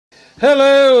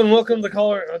Hello and welcome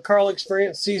to Carl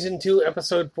Experience Season 2,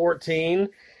 Episode 14.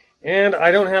 And I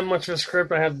don't have much of a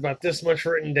script. I have about this much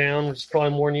written down, which is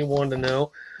probably more than you wanted to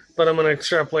know. But I'm going to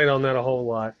extrapolate on that a whole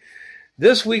lot.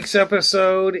 This week's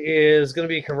episode is going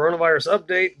to be a coronavirus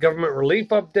update, government relief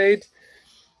update,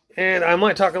 and I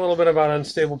might talk a little bit about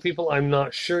unstable people. I'm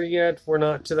not sure yet. We're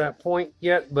not to that point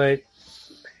yet. But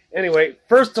anyway,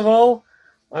 first of all,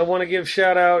 I want to give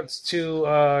shout-outs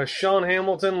to Sean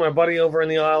Hamilton, my buddy over in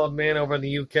the Isle of Man over in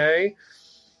the UK.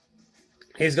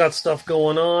 He's got stuff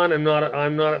going on. I'm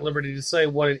not at liberty to say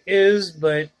what it is,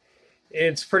 but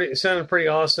it sounded pretty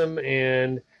awesome,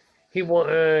 and he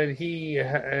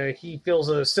feels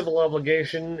a civil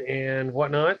obligation and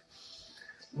whatnot.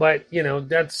 But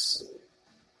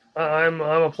I'm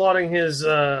applauding his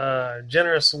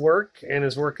generous work and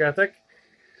his work ethic.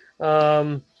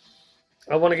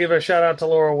 I want to give a shout out to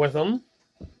Laura Witham.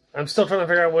 I'm still trying to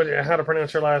figure out how to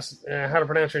pronounce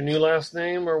her new last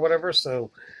name or whatever.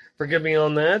 So forgive me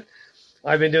on that.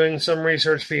 I've been doing some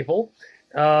research, people.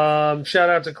 Shout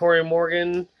out to Corey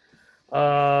Morgan.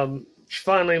 She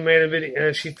finally made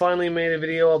a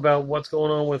video about what's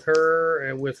going on with her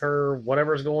and with her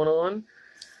whatever's going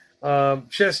on.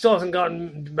 She still hasn't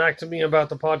gotten back to me about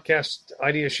the podcast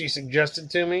idea she suggested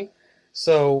to me.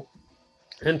 So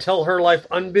until her life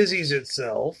unbusies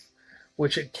itself,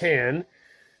 which it can,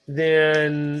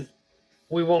 then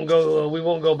we won't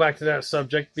go back to that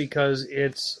subject because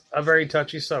it's a very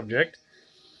touchy subject.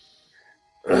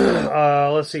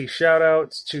 Let's see. Shout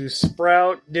outs to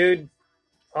Sprout, dude.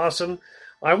 Awesome.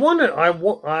 I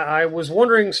was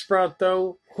wondering, Sprout,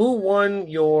 though, who won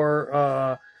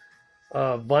your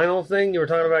vinyl thing? You were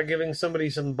talking about giving somebody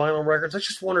some vinyl records. I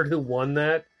just wondered who won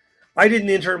that. I didn't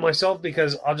enter it myself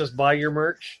because I'll just buy your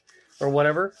merch or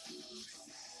whatever.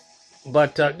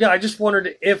 But, I just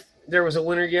wondered if there was a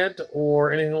winner yet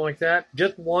or anything like that.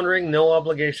 Just wondering, no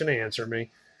obligation to answer me.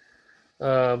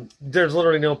 There's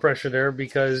literally no pressure there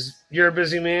because you're a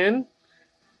busy man.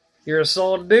 You're a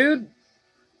solid dude.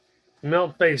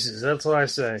 Melt faces, that's what I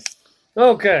say.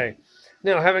 Okay.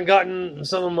 Now, having gotten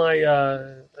some of my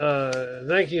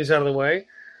thank yous out of the way,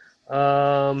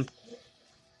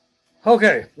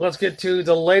 okay, let's get to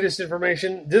the latest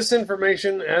information. This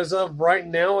information, as of right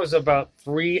now, is about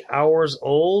 3 hours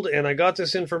old, and I got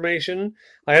this information.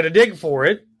 I had to dig for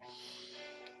it,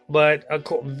 but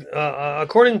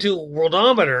according to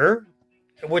Worldometer,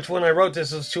 which when I wrote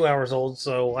this was 2 hours old,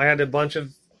 so I had a bunch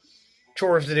of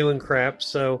chores to do and crap.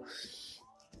 So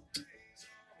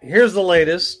here's the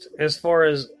latest as far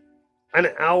as an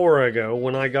hour ago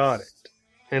when I got it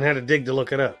and had to dig to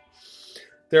look it up.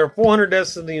 There are 400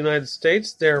 deaths in the United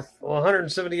States. There are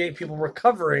 178 people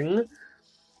recovering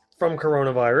from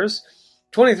coronavirus.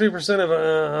 23% of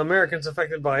Americans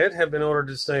affected by it have been ordered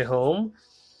to stay home.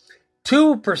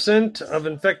 2% of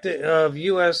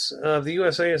the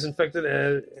USA is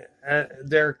infected.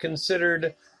 They're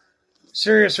considered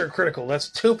serious or critical. That's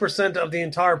 2% of the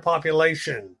entire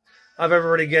population of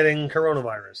everybody getting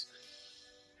coronavirus.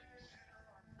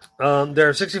 There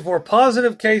are 64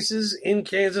 positive cases in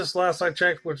Kansas last I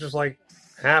checked, which was like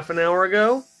half an hour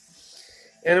ago.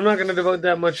 And I'm not going to devote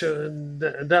that much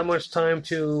time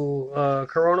to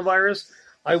coronavirus.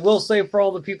 I will say for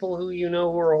all the people who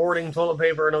who are hoarding toilet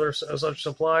paper and other such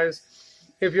supplies,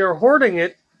 if you're hoarding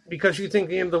it because you think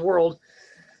the end of the world,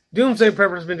 Doomsday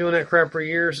Prepper's been doing that crap for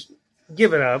years.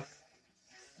 Give it up.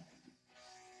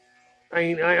 I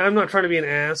mean, I'm not trying to be an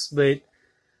ass, but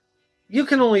you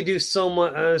can only do so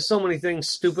many things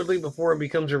stupidly before it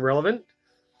becomes irrelevant.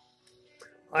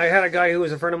 I had a guy who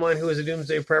was a friend of mine who was a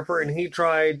doomsday prepper, and he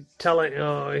tried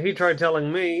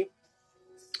telling me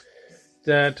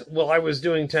that, well, I was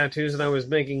doing tattoos and I was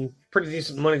making pretty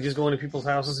decent money just going to people's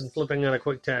houses and flipping out a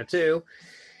quick tattoo.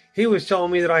 He was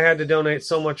telling me that I had to donate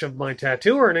so much of my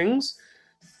tattoo earnings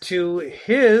to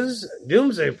his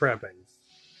doomsday prepping.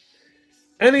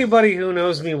 Anybody who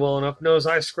knows me well enough knows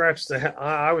I was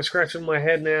scratching my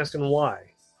head and asking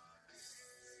why.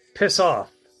 Piss off.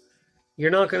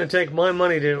 You're not going to take my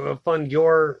money to fund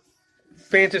your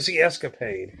fantasy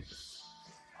escapade.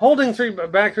 Holding 3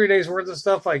 days worth of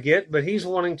stuff I get, but he's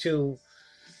wanting to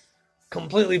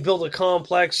completely build a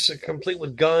complex complete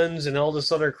with guns and all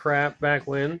this other crap back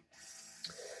when.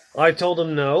 I told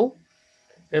him no.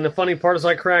 And the funny part is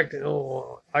I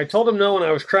told him no and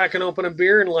I was cracking open a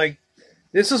beer and like,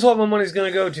 this is what my money's going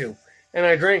to go to. And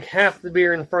I drank half the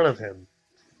beer in front of him.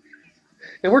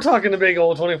 And we're talking the big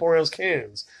old 24-ounce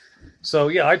cans. So,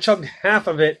 yeah, I chugged half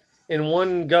of it in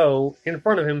one go in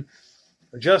front of him,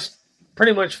 just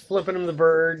pretty much flipping him the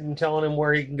bird and telling him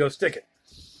where he can go stick it.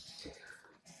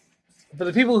 For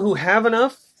the people who have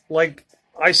enough, like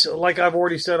like I've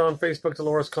already said on Facebook to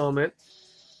Laura's comment,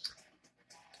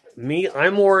 my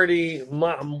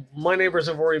neighbors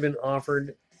have already been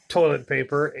offered toilet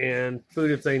paper and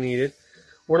food if they need it.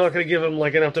 We're not going to give them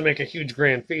like enough to make a huge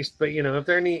grand feast, but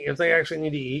if they actually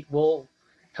need to eat, we'll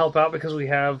help out because we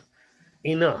have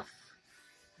enough.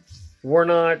 We're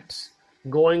not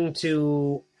going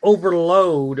to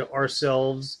overload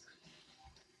ourselves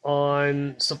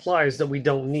on supplies that we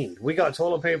don't need. We got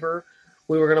toilet paper.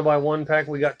 We were going to buy 1 pack.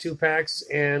 We got 2 packs,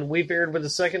 and we figured with the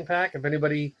second pack, if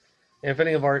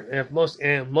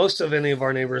most of any of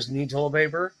our neighbors need toilet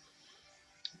paper,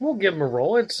 we'll give them a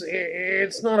roll.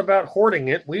 It's not about hoarding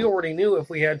it. We already knew if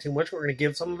we had too much, we were going to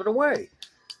give some of it away.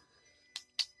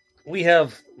 We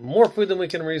have more food than we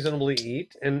can reasonably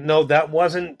eat. And no, that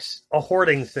wasn't a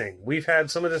hoarding thing. We've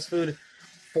had some of this food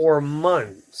for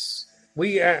months.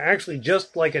 We actually,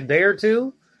 just like a day or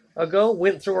two ago,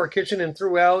 went through our kitchen and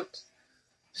threw out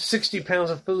 60 pounds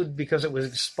of food because it was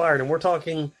expired. And we're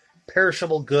talking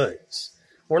perishable goods.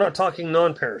 We're not talking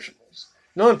non-perishables.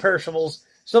 Non-perishables,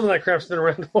 some of that crap's been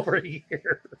around over a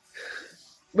year.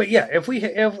 But yeah, if we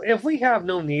have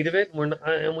no need of it,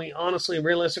 and we honestly,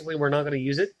 realistically, we're not going to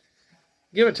use it,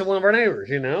 give it to one of our neighbors.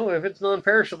 If it's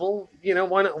non-perishable,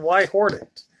 why not? Why hoard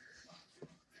it?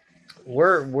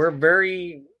 We're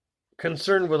very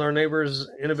concerned with our neighbors'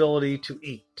 inability to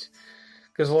eat,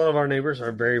 because a lot of our neighbors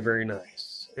are very, very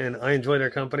nice, and I enjoy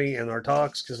their company and our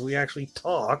talks because we actually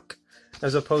talk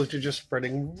as opposed to just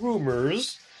spreading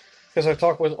rumors. Because I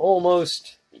talk with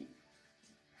almost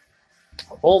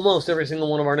every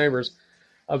single one of our neighbors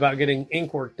about getting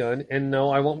ink work done, and no,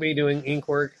 I won't be doing ink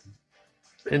work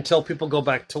until people go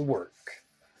back to work.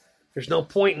 There's no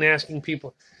point in asking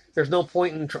people. There's no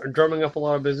point in drumming up a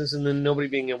lot of business and then nobody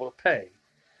being able to pay.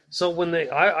 So when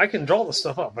I can draw the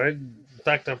stuff up. In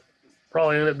fact, I'll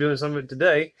probably end up doing some of it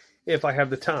today if I have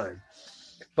the time.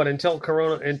 But until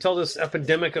this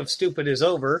epidemic of stupid is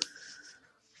over,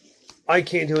 I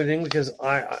can't do anything because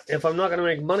if I'm not going to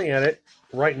make money at it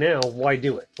right now, why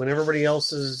do it? When everybody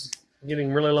else is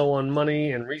getting really low on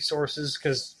money and resources,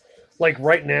 because like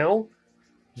right now,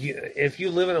 if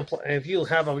you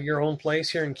have your own place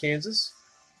here in Kansas,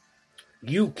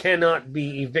 you cannot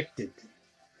be evicted.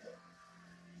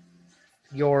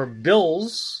 Your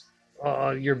bills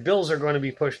are going to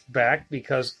be pushed back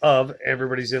because of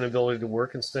everybody's inability to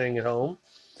work and staying at home.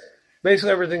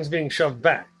 Basically, everything's being shoved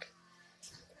back.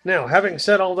 Now, having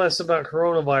said all this about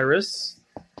coronavirus,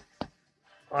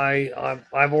 I've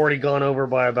already gone over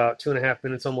by about 2.5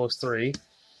 minutes, almost 3.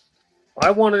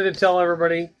 I wanted to tell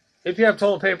everybody, if you have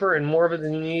toilet paper and more of it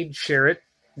than you need, share it.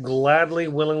 Gladly,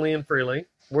 willingly, and freely.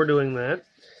 We're doing that.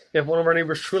 If one of our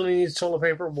neighbors truly needs toilet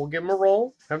paper, we'll give them a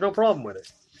roll. Have no problem with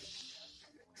it.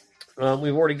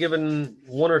 We've already given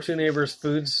 1 or 2 neighbors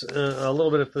a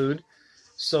little bit of food,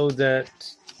 so that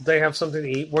they have something to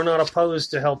eat. We're not opposed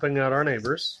to helping out our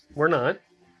neighbors. We're not.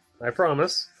 I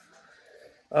promise.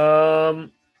 Now,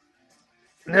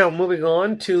 moving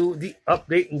on to the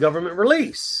update in government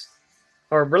release.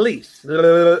 Or relief.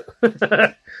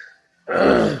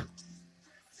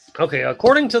 Okay,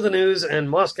 according to the news and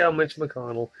Moscow Mitch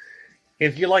McConnell,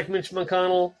 if you like Mitch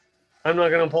McConnell, I'm not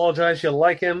going to apologize. You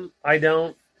like him. I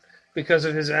don't, because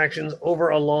of his actions over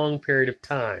a long period of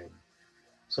time.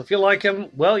 So if you like him,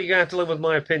 well, you're going to have to live with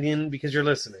my opinion because you're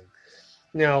listening.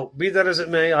 Now, be that as it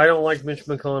may, I don't like Mitch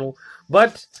McConnell,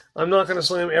 but I'm not going to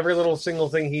slam every little single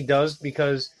thing he does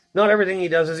because not everything he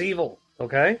does is evil,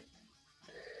 okay?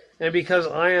 And because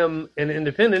I am an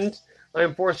independent, I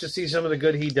am forced to see some of the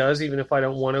good he does, even if I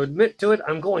don't want to admit to it,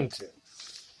 I'm going to.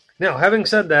 Now, having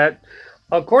said that,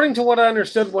 according to what I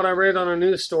understood, what I read on a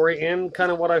news story, and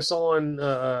kind of what I saw on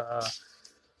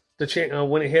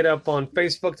when it hit up on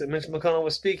Facebook that Mitch McConnell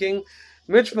was speaking,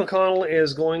 Mitch McConnell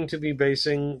is going to be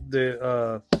basing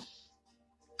the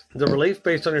relief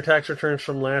based on your tax returns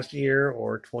from last year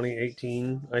or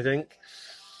 2018, I think.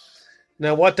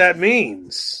 Now, what that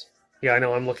means, yeah, I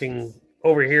know I'm looking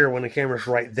over here when the camera's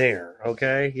right there.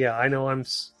 Okay, yeah, I know I'm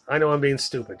being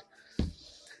stupid.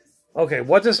 Okay,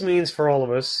 what this means for all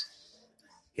of us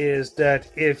is that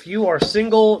if you are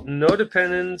single, no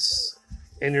dependents,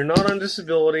 and you're not on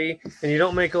disability, and you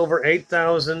don't make over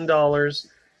 $8,000,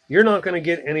 you're not going to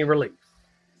get any relief.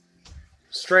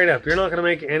 Straight up, you're not going to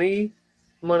make any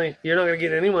money. You're not going to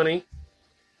get any money.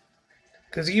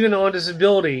 Because even on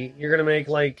disability, you're going to make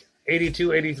like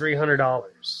 $8,200,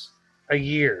 $8,300 a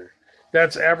year.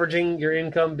 That's averaging your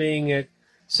income being at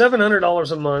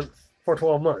 $700 a month for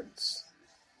 12 months.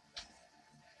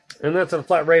 And that's a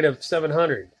flat rate of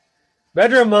 $700.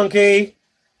 Bedroom monkey!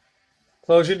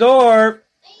 Close your door!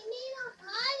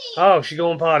 Oh, she's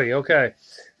going potty. Okay.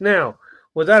 Now,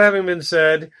 with that having been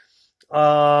said,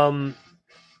 like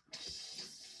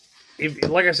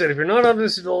I said, if you're not on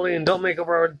disability and don't make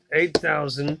over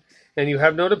 $8,000 and you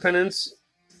have no dependents,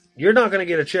 you're not going to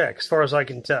get a check, as far as I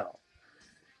can tell.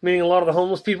 Meaning a lot of the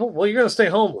homeless people, well, you're going to stay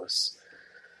homeless.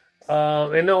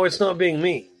 And no, it's not being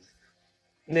mean.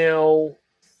 Now,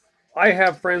 I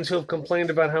have friends who have complained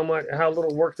about how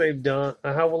little work they've done,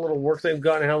 how little work they've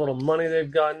gotten, how little money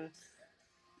they've gotten.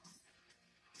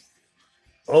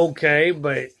 Okay,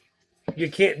 but you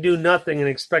can't do nothing and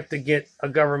expect to get a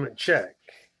government check.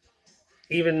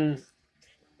 Even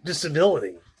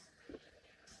disability.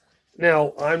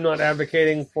 Now, I'm not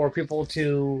advocating for people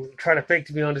to try to fake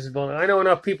to be on disability. I know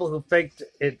enough people who faked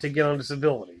it to get on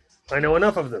disability. I know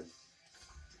enough of them.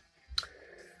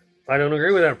 I don't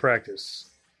agree with that practice.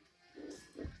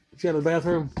 Is she out of the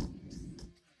bathroom?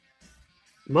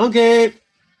 Monkey!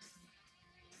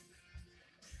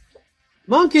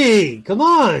 Monkey! Come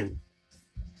on!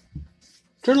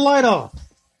 Turn the light off.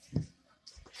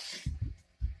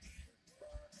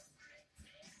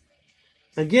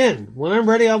 Again, when I'm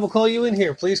ready, I will call you in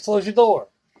here. Please close your door.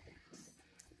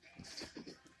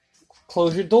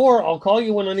 Close your door. I'll call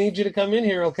you when I need you to come in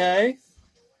here, okay?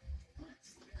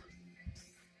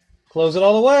 Close it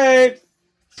all the way.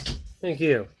 Thank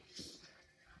you.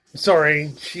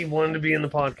 Sorry, she wanted to be in the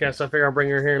podcast. I figure I'll bring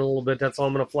her here in a little bit. That's all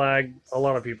I'm going to flag a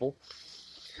lot of people.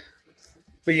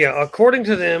 But yeah, according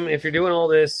to them, if you're doing all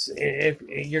this, if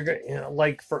you're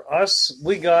like for us,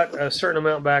 we got a certain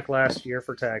amount back last year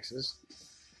for taxes.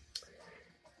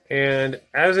 And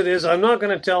as it is, I'm not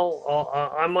going to tell.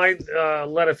 I might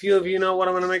let a few of you know what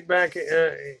I'm going to make back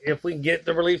if we get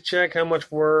the relief check. How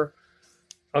much we're,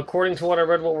 according to what I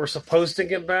read, what we're supposed to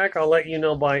get back. I'll let you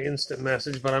know by instant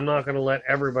message, but I'm not going to let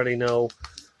everybody know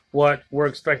what we're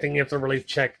expecting if the relief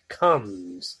check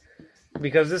comes,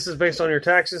 because this is based on your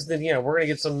taxes. Then yeah, we're going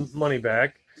to get some money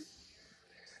back.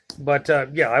 But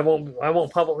yeah, I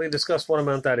won't publicly discuss what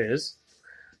amount that is.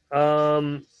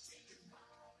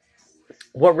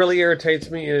 What really irritates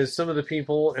me is some of the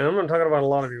people, and I'm not talking about a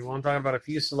lot of people, I'm talking about a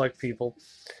few select people.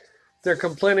 They're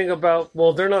complaining about,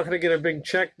 well, they're not going to get a big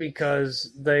check because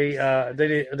they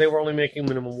were only making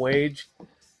minimum wage,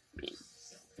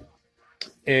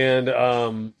 and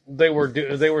they were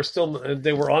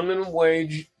on minimum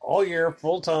wage all year,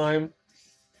 full time,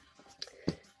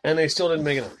 and they still didn't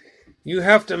make enough. You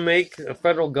have to make a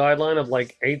federal guideline of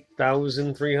like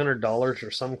 $8,300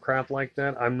 or some crap like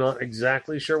that. I'm not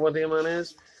exactly sure what the amount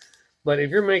is, but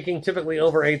if you're making typically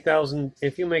over $8,000,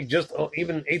 if you make just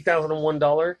even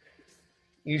 $8,001,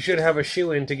 you should have a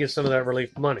shoe-in to get some of that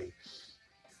relief money.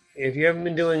 If you haven't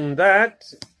been doing that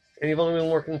and you've only been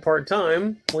working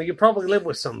part-time, well, you probably live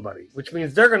with somebody, which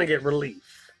means they're going to get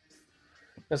relief.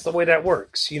 That's the way that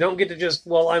works. You don't get to just,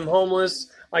 well, I'm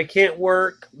homeless, I can't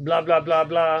work, blah, blah, blah,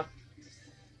 blah.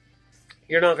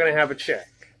 You're not going to have a check.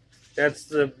 That's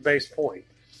the base point.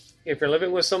 If you're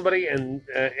living with somebody and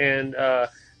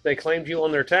they claimed you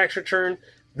on their tax return,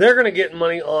 they're going to get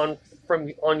money on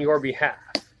your behalf.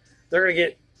 They're going to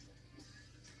get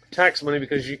tax money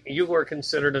because you were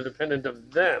considered a dependent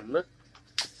of them.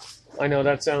 I know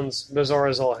that sounds bizarre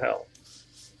as all hell.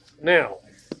 Now,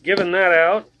 given that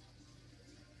out,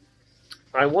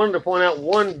 I wanted to point out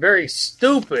one very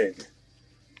stupid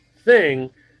thing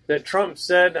that Trump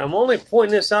said. I'm only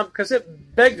pointing this out because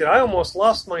it begged it. I almost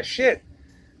lost my shit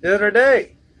the other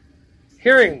day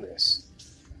hearing this.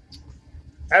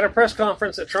 At a press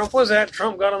conference that Trump was at,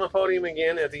 Trump got on the podium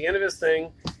again at the end of his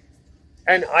thing,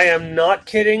 and I am not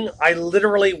kidding. I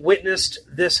literally witnessed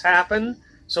this happen.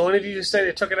 So any of you who say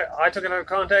I took it out of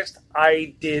context,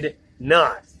 I did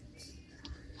not.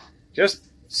 Just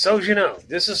so you know,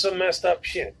 this is some messed up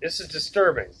shit. This is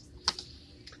disturbing.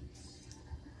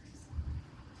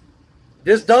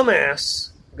 This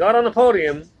dumbass got on the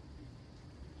podium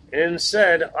and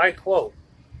said, I quote,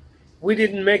 "We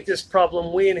didn't make this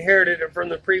problem. We inherited it from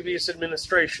the previous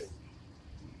administration."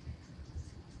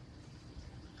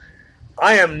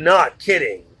 I am not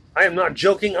kidding. I am not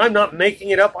joking. I'm not making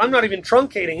it up. I'm not even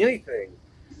truncating anything.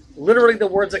 Literally the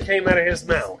words that came out of his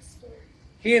mouth.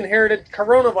 He inherited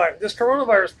this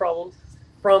coronavirus problem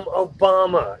from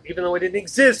Obama, even though it didn't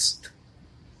exist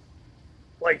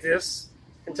like this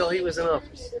until he was in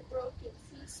office.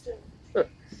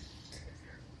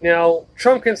 Now,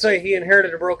 Trump can say he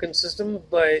inherited a broken system,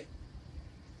 but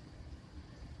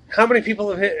how many people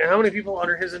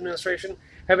under his administration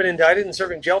have been indicted and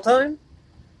serving jail time?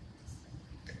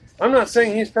 I'm not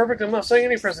saying he's perfect. I'm not saying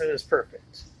any president is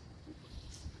perfect.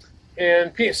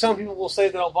 And some people will say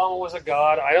that Obama was a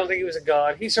god. I don't think he was a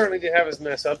god. He certainly did have his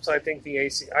mess ups. I think the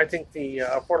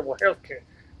Affordable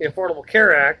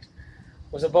Care Act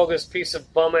was a bogus piece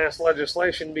of bum-ass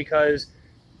legislation, because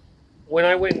when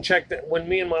I went and checked it, when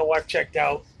me and my wife checked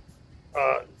out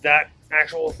that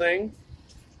actual thing,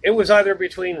 it was either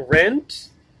between rent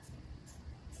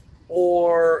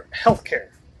or healthcare.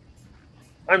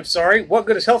 I'm sorry, what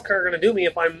good is healthcare going to do me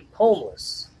if I'm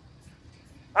homeless?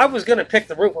 I was going to pick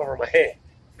the roof over my head.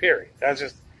 Period. That's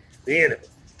just the end of it.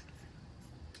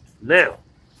 Now,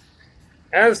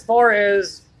 as far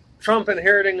as Trump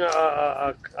inheriting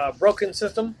a broken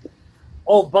system,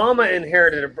 Obama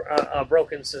inherited a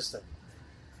broken system.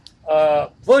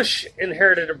 Bush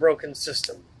inherited a broken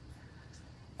system.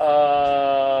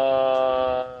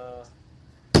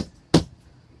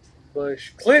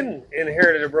 Clinton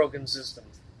inherited a broken system.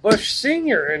 Bush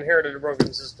Sr. inherited a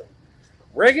broken system.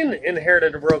 Reagan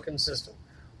inherited a broken system.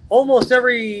 Almost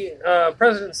every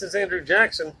president since Andrew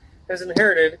Jackson has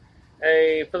inherited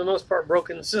for the most part,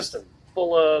 broken system,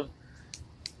 full of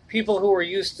people who are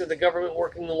used to the government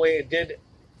working the way it did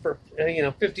for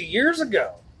 50 years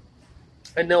ago.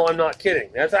 And no, I'm not kidding.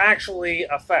 That's actually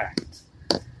a fact.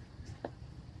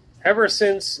 Ever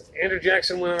since Andrew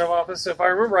Jackson went out of office, if I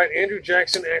remember right, Andrew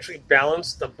Jackson actually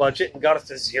balanced the budget and got us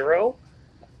to zero.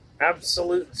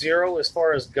 Absolute zero as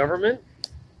far as government,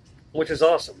 which is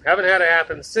awesome. Haven't had it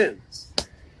happen since.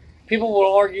 People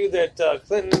will argue that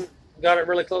Clinton got it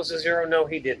really close to zero. No,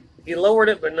 he didn't. He lowered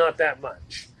it, but not that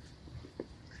much.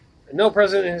 And no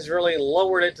president has really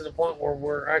lowered it to the point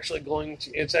where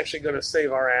it's actually going to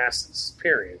save our asses,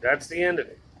 period. That's the end of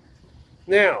it.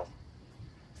 Now,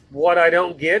 what I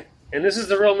don't get, and this is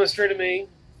the real mystery to me,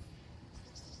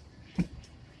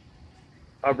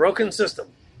 a broken system.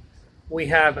 We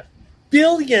have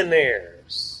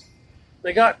billionaires.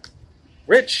 They got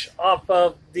rich off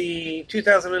of the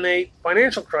 2008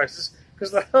 financial crisis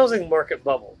because of the housing market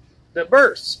bubble that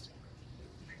burst.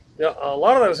 A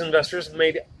lot of those investors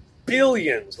made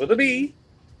billions, with a B,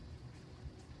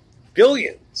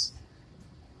 billions.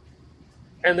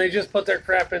 And they just put their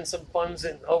crap in some funds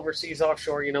in overseas,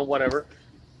 offshore, whatever.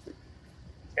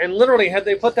 And literally, had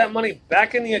they put that money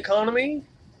back in the economy,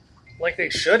 like they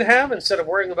should have, instead of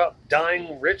worrying about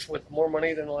dying rich with more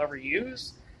money than they'll ever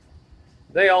use,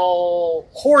 they all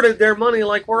hoarded their money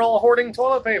like we're all hoarding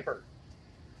toilet paper.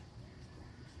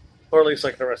 Or at least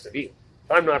like the rest of you.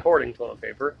 I'm not hoarding toilet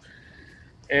paper.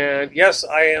 And yes,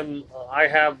 I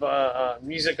have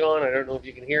music on. I don't know if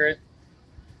you can hear it.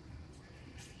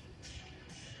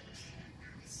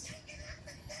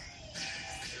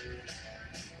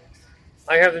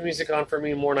 I have the music on for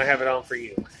me more than I have it on for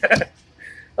you.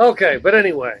 Okay, but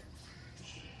anyway.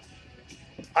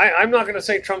 I'm not going to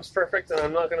say Trump's perfect, and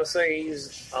I'm not going to say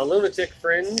he's a lunatic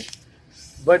fringe,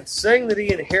 but saying that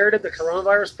he inherited the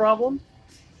coronavirus problem,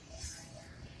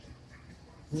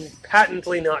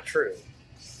 patently not true.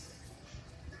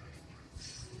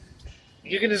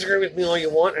 You can disagree with me all you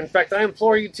want. In fact, I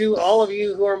implore you to, all of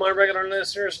you who are my regular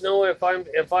listeners, know if I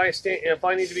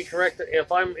need to be correct,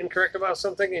 if I'm incorrect about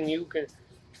something, and you can,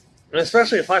 and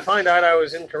especially if I find out I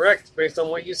was incorrect based on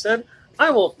what you said, I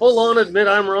will full on admit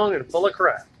I'm wrong and full of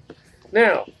crap.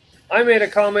 Now, I made a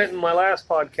comment in my last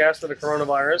podcast for the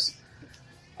coronavirus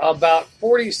about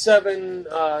 47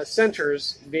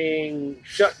 centers being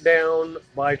shut down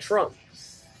by Trump.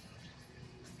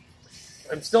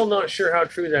 I'm still not sure how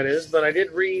true that is, but I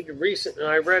did read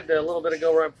I read a little bit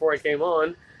ago, right before I came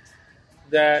on,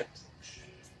 that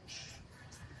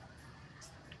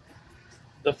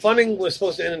the funding was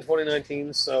supposed to end in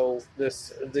 2019, so the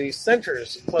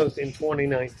centers closed in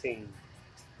 2019.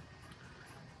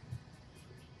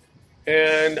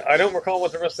 And I don't recall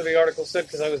what the rest of the article said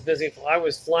because I was busy. I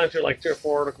was flying through like 3 or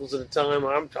 4 articles at a time.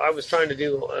 I was trying to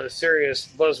do a serious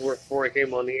buzzword before I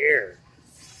came on the air.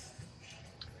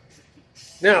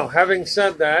 Now, having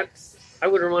said that, I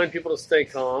would remind people to stay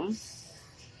calm.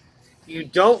 You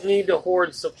don't need to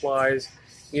hoard supplies.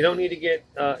 You don't need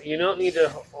to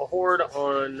hoard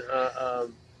on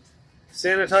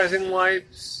sanitizing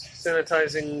wipes,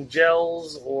 sanitizing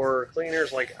gels, or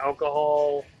cleaners like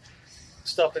alcohol,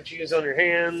 stuff that you use on your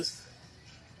hands.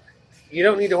 You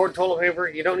don't need to hoard toilet paper.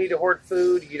 You don't need to hoard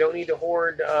food. You don't need to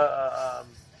hoard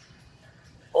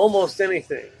almost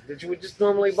anything that you would just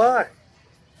normally buy.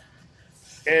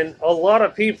 And a lot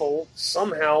of people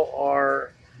somehow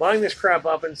are buying this crap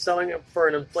up and selling it for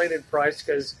an inflated price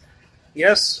because,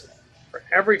 yes,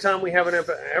 every time we have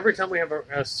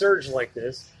a surge like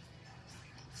this,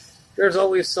 there's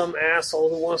always some asshole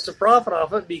who wants to profit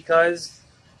off it because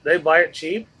they buy it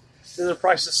cheap, then the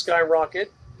prices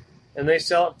skyrocket, and they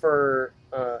sell it for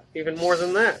even more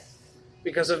than that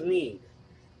because of need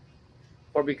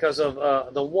or because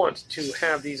of the want to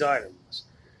have these items.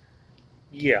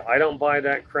 Yeah, I don't buy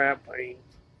that crap.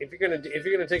 if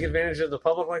you're gonna take advantage of the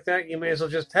public like that, you may as well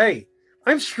just, hey,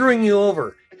 I'm screwing you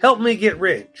over. Help me get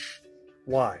rich.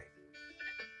 Why?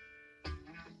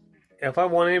 If I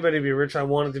want anybody to be rich, I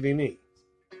want it to be me.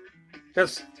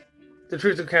 That's the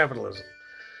truth of capitalism.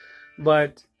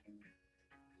 But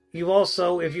you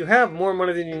also, if you have more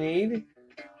money than you need,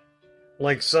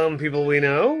 like some people we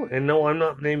know, and no, I'm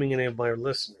not naming any of my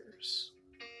listeners.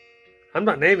 I'm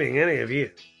not naming any of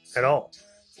you at all.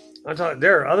 I'm talking,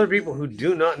 there are other people who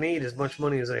do not need as much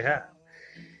money as they have.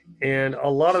 And a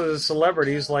lot of the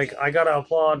celebrities, like, I got to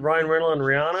applaud Ryan Reynolds and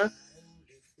Rihanna.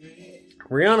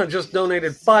 Rihanna just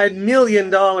donated $5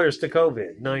 million to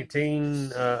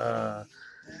COVID-19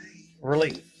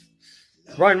 relief.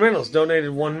 Ryan Reynolds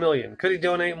donated $1 million. Could he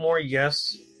donate more?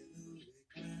 Yes.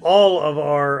 All of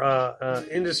our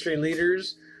industry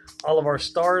leaders, all of our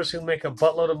stars who make a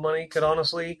buttload of money could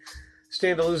honestly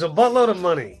stand to lose a buttload of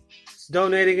money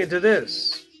donating it to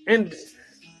this. And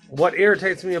what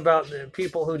irritates me about the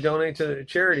people who donate to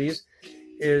charities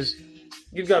is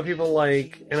you've got people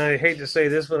like, and I hate to say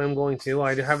this, but I'm going to.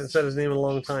 I haven't said his name in a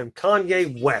long time.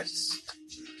 Kanye West.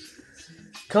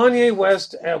 Kanye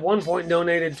West at one point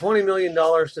donated $20 million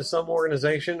to some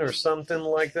organization or something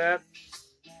like that.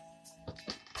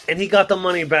 And he got the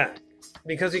money back.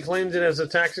 Because he claimed it as a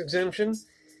tax exemption,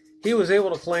 he was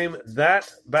able to claim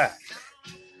that back.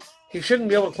 He shouldn't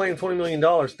be able to claim $20 million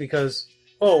because,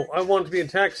 oh, I want it to be a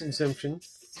tax exemption.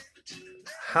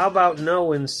 How about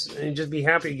no and just be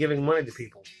happy giving money to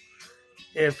people?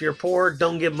 If you're poor,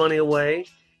 don't give money away.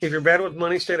 If you're bad with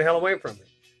money, stay the hell away from it.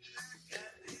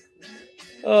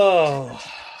 Oh,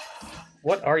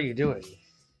 what are you doing?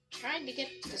 Trying to get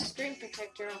the screen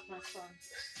protector off my phone.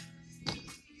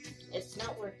 It's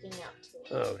not working out too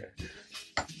well. Okay.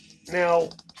 Now,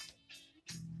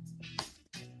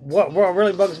 what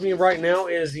really bugs me right now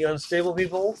is the unstable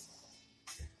people.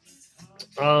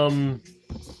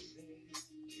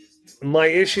 My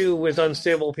issue with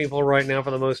unstable people right now,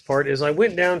 for the most part, is I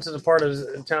went down to the part of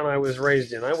the town I was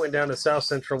raised in. I went down to South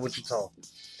Central Wichita,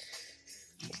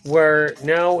 where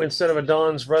now, instead of a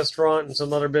Don's restaurant and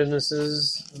some other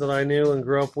businesses that I knew and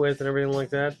grew up with and everything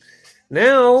like that,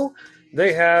 now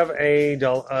they have a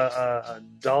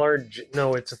dollar.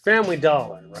 No, it's a Family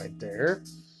Dollar right there.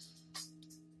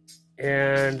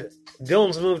 And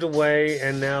Dylan's moved away,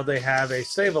 and now they have a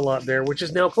Save-A-Lot there, which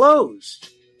is now closed.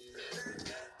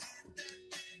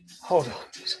 Hold on,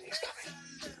 he's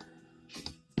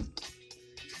coming.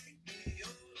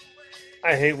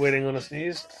 I hate waiting on a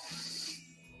sneeze.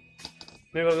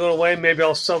 Maybe I'll go away. Maybe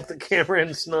I'll soak the camera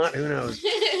in snot. Who knows?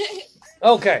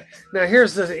 Okay, now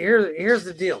here's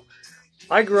the deal.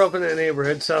 I grew up in that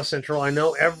neighborhood, South Central. I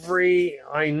knew every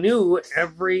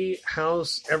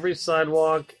house, every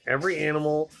sidewalk, every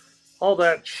animal, all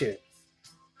that shit.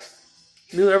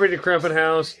 Knew every decrepit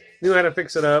house, knew how to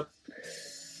fix it up.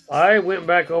 I went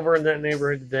back over in that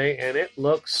neighborhood today, and it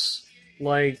looks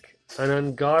like an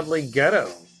ungodly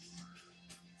ghetto.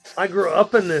 I grew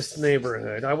up in this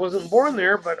neighborhood. I wasn't born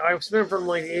there, but I've spent from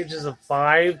like the ages of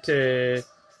 5 to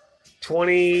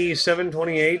 27,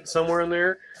 28, somewhere in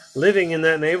there, living in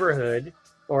that neighborhood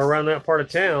or around that part of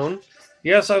town.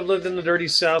 Yes, I've lived in the dirty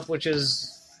South, which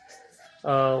is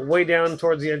way down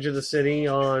towards the edge of the city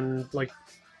on like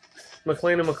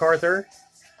McLean and MacArthur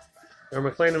or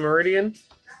McLean and Meridian.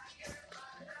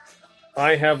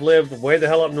 I have lived way the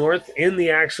hell up north in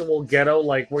the actual ghetto,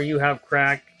 like where you have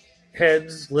crack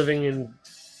heads living in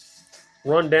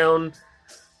rundown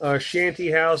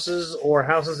shanty houses or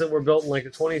houses that were built in like the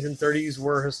 20s and 30s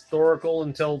were historical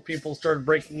until people started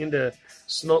breaking into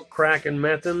smoke crack and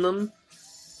meth in them.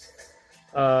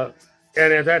 And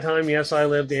at that time, yes, I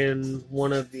lived in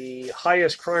one of the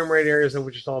highest crime rate areas in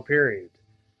Wichita, period.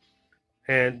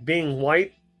 And being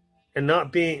white and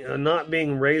not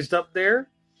being raised up there,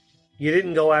 you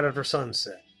didn't go out after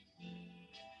sunset.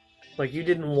 Like, you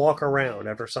didn't walk around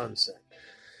after sunset.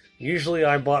 Usually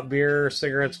I bought beer,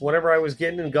 cigarettes, whatever I was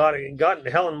getting, and got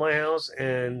into hell in my house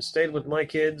and stayed with my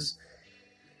kids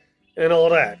and all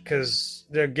that, because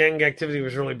the gang activity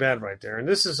was really bad right there. And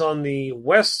this is on the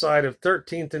west side of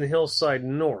 13th and Hillside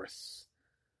North.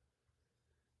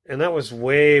 And that was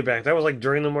way back. That was like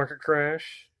during the market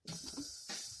crash.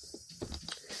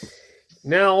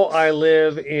 Now I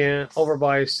live over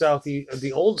by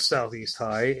the old Southeast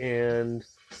High, and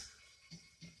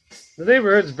the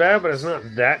neighborhood's bad, but it's not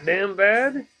that damn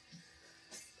bad.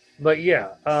 But yeah,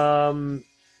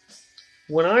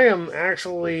 when I am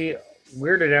actually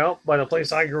weirded out by the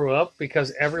place I grew up,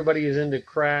 because everybody is into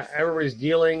crack, everybody's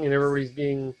dealing, and everybody's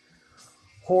being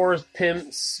whores,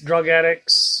 pimps, drug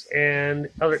addicts, and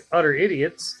other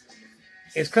idiots,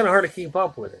 it's kind of hard to keep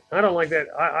up with it. I don't like that.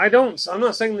 I'm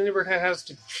not saying the neighborhood has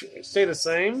to stay the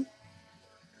same,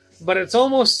 but it's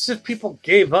almost as if people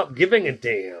gave up giving a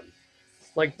damn.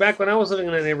 Like back when I was living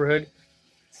in that neighborhood,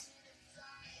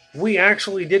 we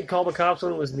actually did call the cops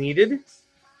when it was needed.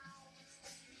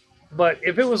 But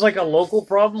if it was like a local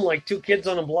problem, like two kids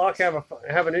on a block have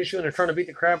an issue and they're trying to beat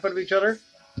the crap out of each other,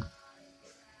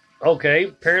 okay,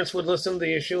 parents would listen to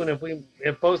the issue, and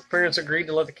if both parents agreed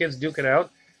to let the kids duke it out,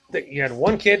 you had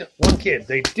one kid,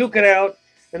 they duke it out,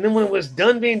 and then when it was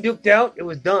done being duked out, it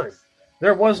was done.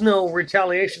 There was no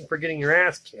retaliation for getting your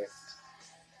ass kicked.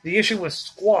 The issue was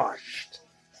squashed.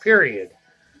 Period.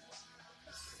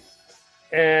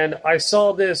 And I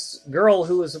saw this girl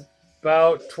who was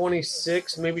about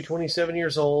 26, maybe 27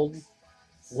 years old,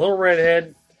 little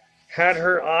redhead, had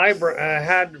her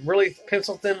had really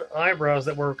pencil thin eyebrows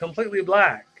that were completely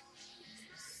black,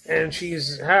 and she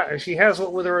has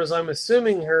what with her is, I'm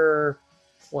assuming, her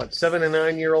 7 and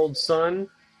 9 year old son,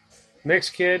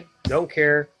 mixed kid, don't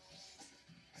care,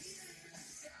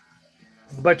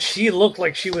 but she looked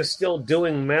like she was still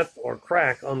doing meth or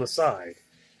crack on the side.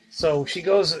 So she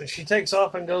takes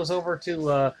off and goes over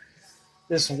to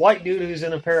this white dude who's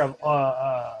in a pair of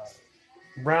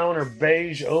brown or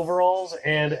beige overalls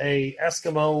and a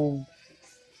Eskimo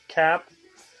cap.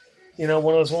 You know,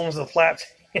 one of those ones that flaps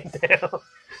down.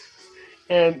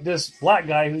 And this black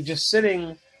guy who's just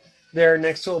sitting there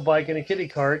next to a bike in a kiddie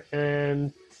cart.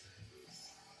 And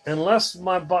unless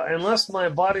my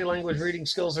body language reading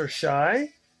skills are shy,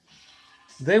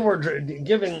 they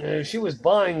were she was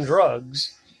buying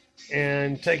drugs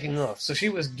and taking off. So she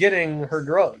was getting her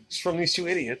drugs from these two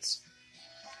idiots.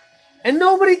 And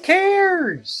nobody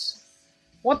cares.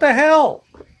 What the hell?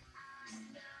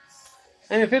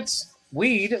 And if it's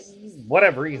weed,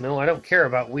 whatever, I don't care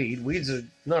about weed. Weed's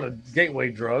not a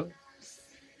gateway drug.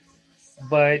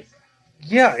 But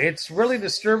yeah, it's really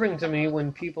disturbing to me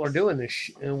when people are doing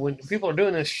this. When people are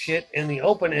doing this shit in the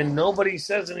open and nobody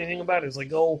says anything about it. It's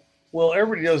like, oh, well,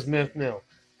 everybody does meth now.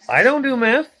 I don't do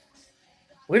meth.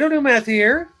 We don't do meth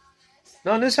here.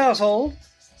 Not in this household.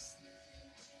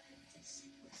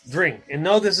 Drink. And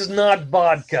no, this is not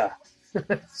vodka.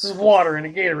 This is water in a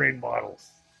Gatorade bottle.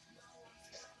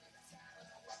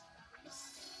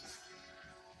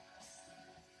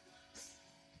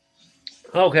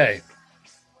 Okay.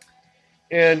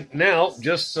 And now,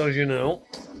 just so you know,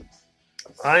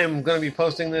 I am going to be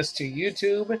posting this to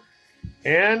YouTube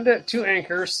and to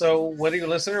Anchor. So whether you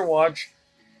listen or watch,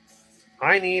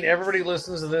 I need everybody who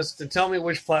listens to this to tell me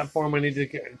which platform I need to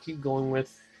keep going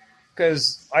with.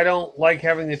 Because I don't like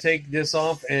having to take this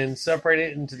off and separate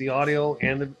it into the audio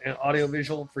and the audio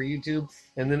visual for YouTube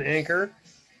and then Anchor.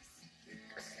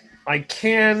 I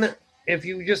can, if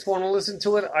you just want to listen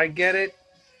to it, I get it.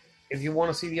 If you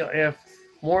want to see if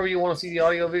more of you want to see the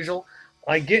audio visual,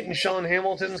 I get in Sean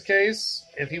Hamilton's case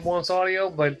if he wants audio,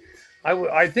 but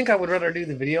I think I would rather do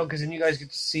the video because then you guys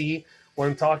get to see what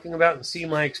I'm talking about and see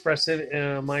my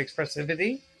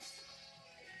expressivity.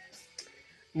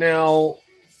 Now,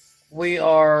 we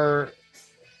are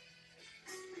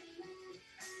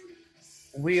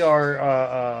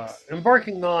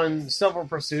embarking on several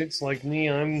pursuits. Like me,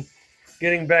 I'm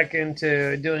getting back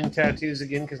into doing tattoos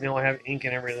again because now I have ink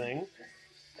and everything.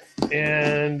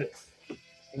 And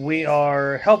we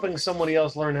are helping somebody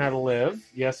else learn how to live.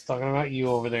 Yes, talking about you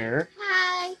over there.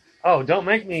 Hi. Oh, don't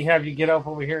make me have you get up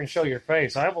over here and show your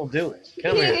face. I will do it.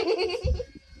 Come here.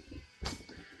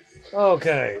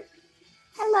 Okay.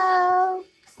 Hello.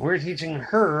 We're teaching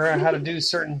her how to do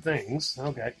certain things.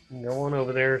 Okay, go on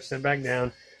over there, sit back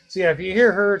down. So yeah, if you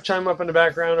hear her chime up in the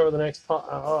background over the next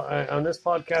on this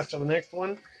podcast or the next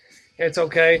one, it's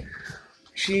okay.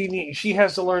 She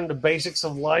has to learn the basics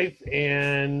of life,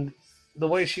 and the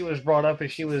way she was brought up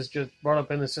is she was just brought up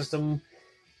in the system,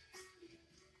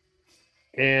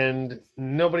 and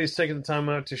nobody's taken the time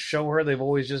out to show her. They've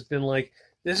always just been like,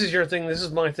 "This is your thing. This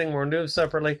is my thing. We're gonna do it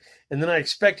separately," and then I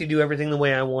expect you to do everything the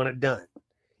way I want it done.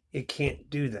 You can't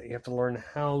do that. You have to learn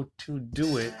how to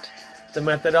do it, the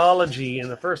methodology in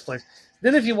the first place.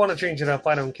 Then if you want to change it up,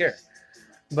 I don't care.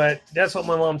 But that's what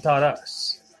my mom taught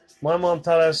us. My mom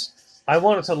taught us, I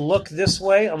want it to look this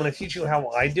way. I'm going to teach you how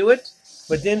I do it.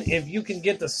 But then if you can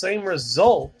get the same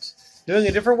result doing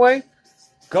a different way,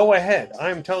 go ahead.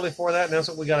 I'm totally for that, and that's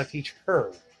what we got to teach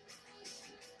her.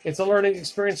 It's a learning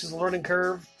experience, it's a learning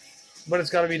curve, but it's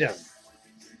got to be done.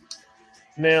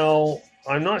 Now,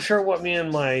 I'm not sure what me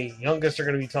and my youngest are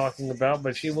going to be talking about,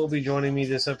 but she will be joining me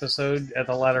this episode at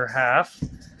the latter half,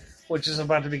 which is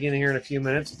about to begin here in a few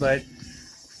minutes. But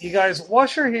you guys,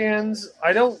 wash your hands.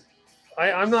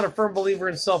 I'm not a firm believer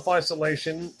in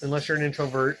self-isolation, unless you're an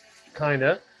introvert, kind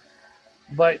of.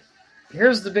 But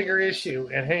here's the bigger issue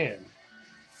at hand.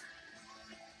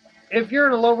 If you're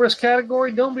in a low-risk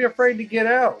category, don't be afraid to get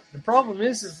out. The problem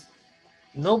is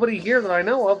nobody here that I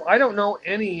know of, I don't know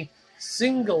any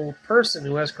single person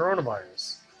who has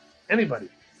coronavirus. Anybody.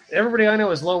 Everybody I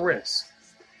know is low risk.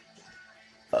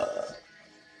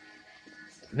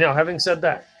 Now, having said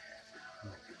that,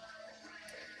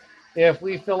 if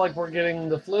we feel like we're getting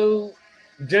the flu,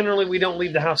 generally we don't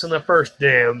leave the house in the first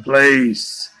damn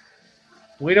place.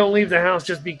 We don't leave the house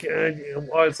just because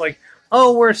it's like,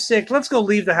 oh, we're sick, let's go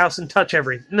leave the house and touch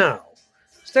everything. No.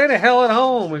 Stay the hell at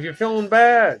home if you're feeling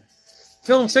bad.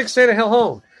 Feeling sick, stay the hell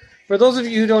home. For those of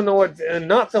you who don't know what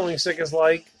not feeling sick is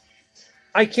like,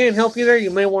 I can't help you there.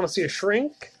 You may want to see a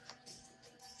shrink.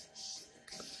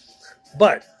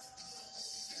 But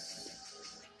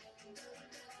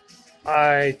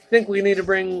I think we need to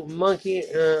bring Monkey,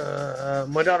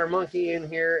 my daughter Monkey, in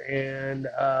here, and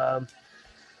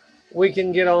we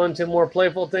can get on to more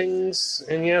playful things.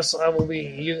 And yes, I will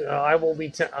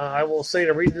say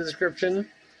to read the description,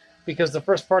 because the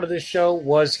first part of this show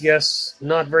was, yes,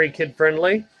 not very kid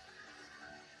friendly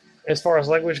as far as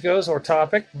language goes or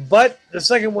topic. But the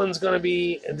second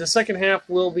half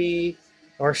will be,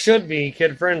 or should be,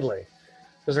 kid friendly.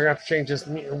 Because we're going to have to change this.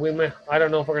 I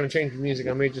don't know if we're going to change the music.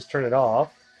 I may just turn it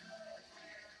off.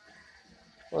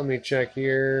 Let me check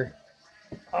here.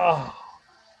 Oh,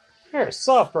 here's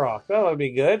soft rock. That would be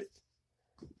good.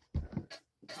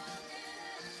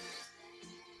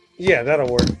 Yeah,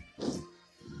 that'll work.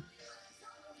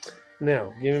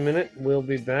 Now, give me a minute. We'll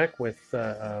be back with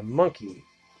Monkey.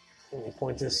 Let me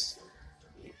point this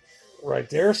right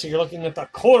there. So you're looking at the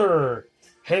corner.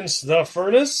 Hence the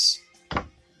furnace.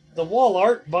 The wall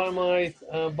art by my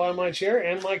chair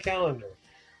and my calendar.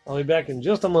 I'll be back in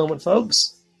just a moment,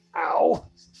 folks. Ow.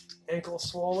 Ankle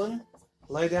swollen.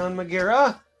 Lay down,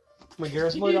 Megara.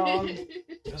 Megara's my dog.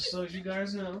 Just so you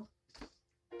guys know.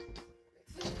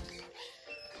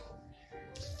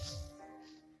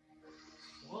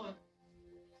 What?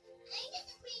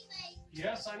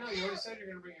 Yes, I know. You already said you're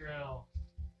going to bring your owl.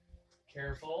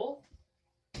 Careful.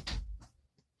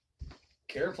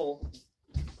 Careful.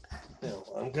 Now,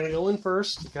 I'm going to go in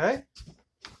first, okay?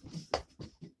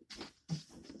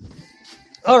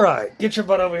 All right, get your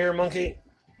butt over here, Monkey.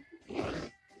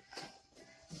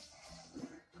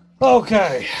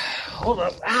 Okay, hold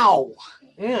up. Ow,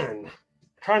 man.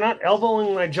 Try not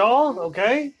elbowing my jaw,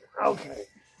 okay? Okay.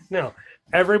 Now,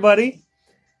 everybody,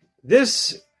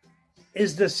 this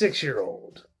is the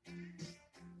 6-year-old.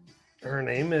 Her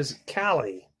name is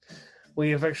Callie.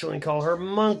 We affectionately call her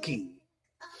Monkey.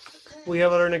 We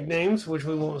have other nicknames, which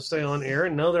we won't say on air.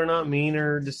 No, they're not mean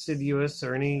or deciduous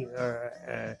or any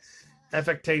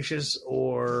affectatious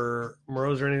or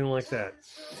morose or anything like that.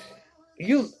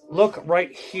 You look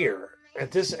right here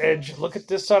at this edge. Look at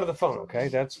this side of the phone, okay?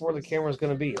 That's where the camera's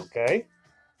going to be, okay?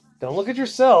 Don't look at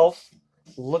yourself.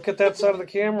 Look at that side of the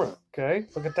camera, okay?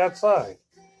 Look at that side.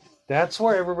 That's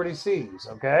where everybody sees,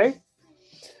 okay?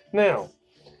 Now,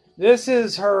 this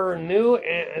is her new,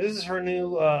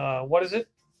 what is it?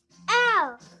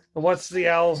 Ow! What's the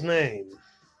owl's name?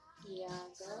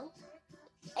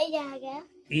 Iago.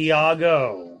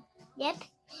 Iago. Yep.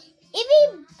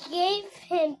 Evie gave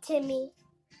him to me.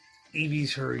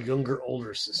 Evie's her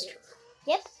older sister.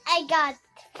 Yep, I got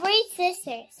 3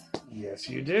 sisters. Yes,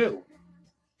 you do.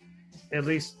 At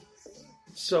least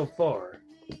so far.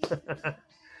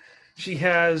 She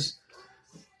has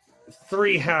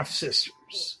 3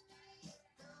 half-sisters.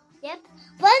 Yep.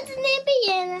 One's named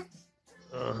Brianna.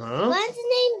 Uh-huh. One's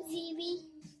named Zevie.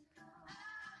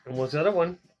 And what's the other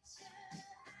one?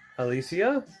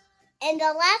 Alicia? And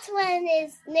the last one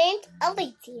is named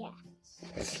Alicia.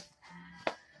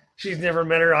 She's never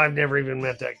met her. I've never even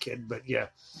met that kid, but yeah.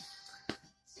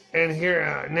 And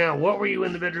here, now, what were you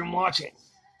in the bedroom watching?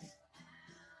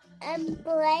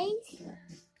 Blaze.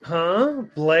 Huh?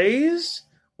 Blaze?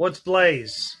 What's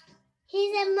Blaze?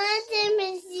 He's a monster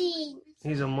machine.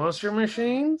 He's a monster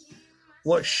machine?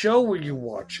 What show were you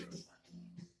watching?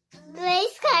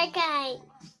 Race car guy.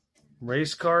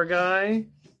 Race car guy?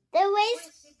 The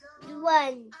race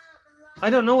one.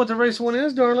 I don't know what the race one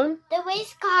is, darling. The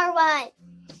race car one.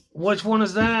 Which one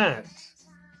is that?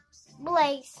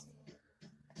 Blaze.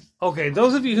 Okay,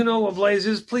 those of you who know what Blaze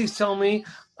is, please tell me.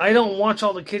 I don't watch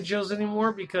all the kid shows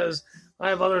anymore because I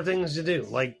have other things to do,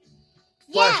 like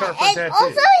Flash Art for and Tattoo.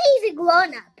 also he's a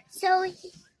grown-up, so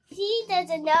he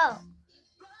doesn't know.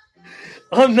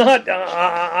 I'm not.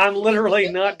 I'm literally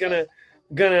not gonna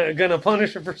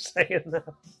punish him for saying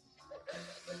that.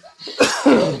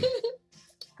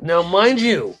 Now, mind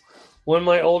you, when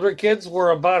my older kids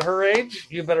were about her age,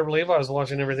 you better believe I was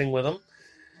watching everything with them.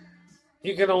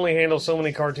 you could only handle so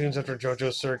many cartoons after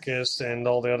JoJo Circus and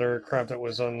all the other crap that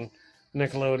was on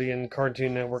Nickelodeon,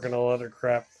 Cartoon Network, and all other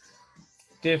crap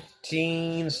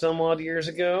 15 some odd years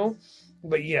ago.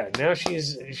 But yeah, now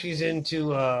she's into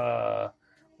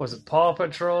was it Paw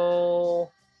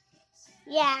Patrol?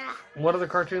 Yeah. What other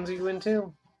cartoons are you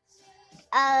into?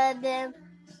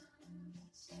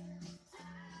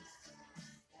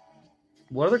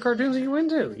 What other cartoons are you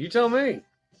into? You tell me.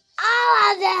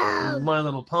 All of them. My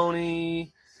Little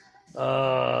Pony,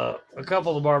 a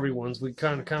couple of the Barbie ones. We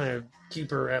kind of keep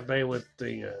her at bay with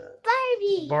the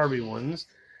Barbie ones.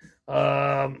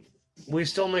 We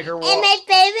still make her walk. And my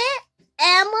favorite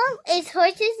animal is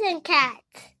horses and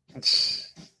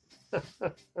cats.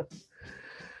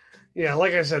 Yeah,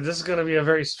 like I said, this is going to be a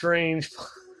very strange podcast.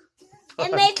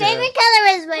 And my favorite color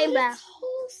is rainbow. It's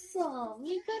wholesome.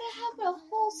 You gotta have a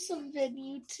wholesome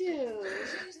venue too.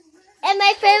 And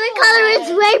my favorite color is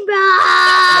Her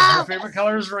rainbow. favorite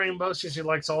color is rainbow. She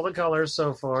likes all the colors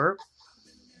so far.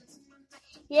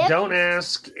 Yep. Don't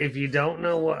ask if you don't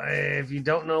know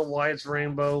why it's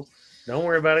rainbow. Don't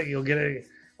worry about it. You'll get it.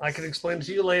 I can explain it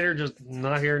to you later. Just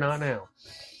not here, not now.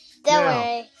 Don't Now.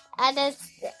 worry. I just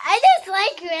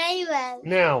like rainbow.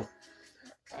 Now,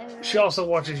 she also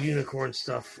watches unicorn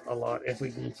stuff a lot if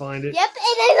we can find it. Yep, and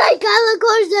I like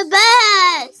unicorns the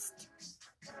best.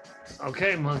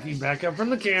 Okay, Monkey, back up from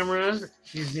the camera.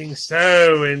 She's being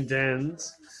so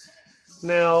intense.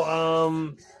 Now,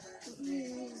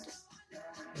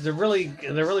 the really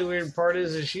weird part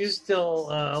is she's still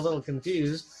a little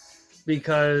confused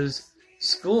because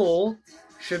school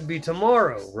should be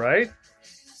tomorrow, right?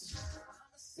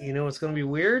 You know what's going to be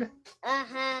weird?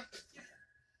 Uh-huh.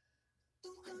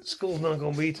 School's not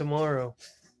going to be tomorrow.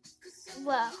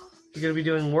 Well. You're going to be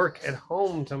doing work at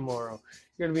home tomorrow.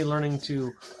 You're going to be learning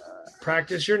to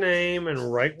practice your name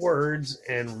and write words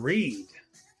and read.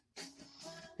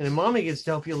 And then Mommy gets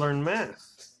to help you learn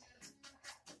math.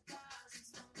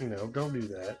 No, don't do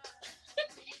that.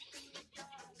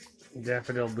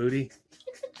 Daffodil Booty.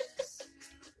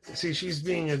 See, she's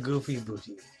being a goofy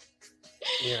booty.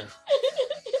 Yeah.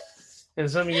 And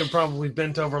some of you are probably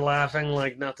bent over laughing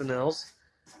like nothing else.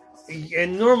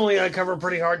 And normally I cover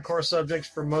pretty hardcore subjects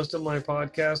for most of my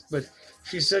podcast, but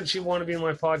she said she wanted to be in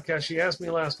my podcast. She asked me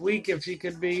last week if she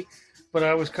could be, but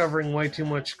I was covering way too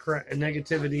much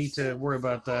negativity to worry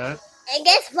about that. And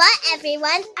guess what,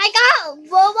 everyone? I got a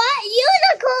robot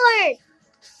unicorn!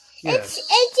 Yes.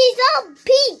 And she's all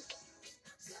pink.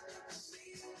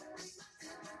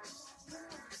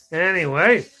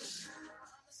 Anyway,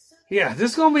 yeah,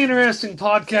 this is going to be an interesting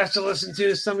podcast to listen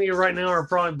to. Some of you right now are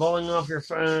probably bowling off your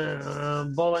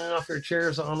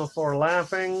chairs on the floor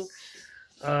laughing.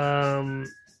 Yeah,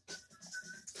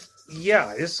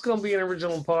 it's going to be an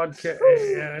original podcast.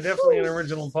 Definitely an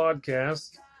original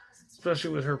podcast,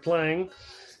 especially with her playing.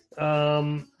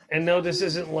 And no, this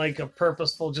isn't like a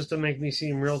purposeful just to make me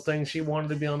seem real thing. She wanted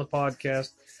to be on the podcast.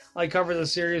 I cover the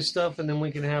serious stuff, and then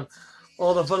we can have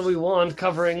all the fun we want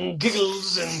covering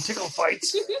giggles and tickle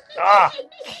fights.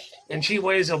 And she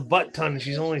weighs a butt ton.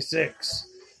 She's only 6.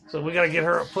 So we got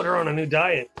to put her on a new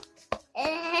diet.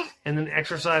 And then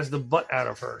exercise the butt out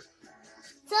of her.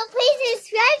 So please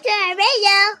subscribe to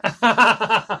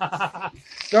our radio.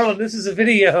 Darling, this is a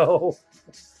video.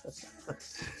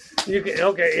 You can,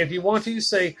 okay, if you want to,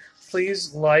 say,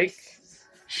 please like,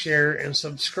 share, and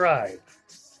subscribe.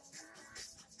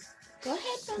 Go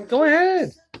ahead, Monkey. Go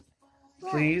ahead.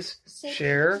 What? Please Say-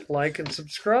 share, like, and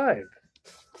subscribe.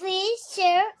 Please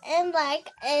share and like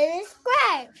and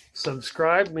subscribe.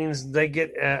 Subscribe means they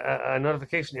get a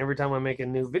notification every time I make a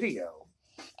new video.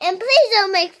 And please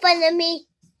don't make fun of me.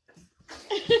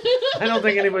 I don't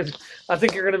think anybody... I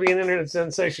think you're going to be an internet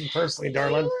sensation personally,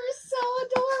 darling. You were so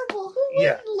adorable. Who wouldn't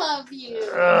Yeah. love you?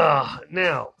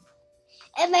 Now,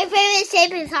 And my favorite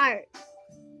shape is heart.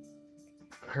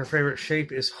 her favorite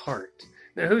shape is heart.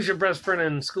 Now, who's your best friend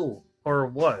in school? Or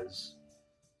was?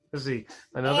 Let's see.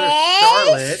 Another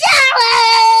Charlotte.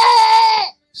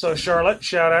 Charlotte! So, Charlotte,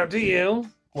 shout out to you.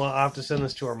 Well, I'll have to send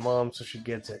this to her mom so she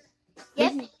gets it.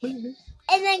 Yep. And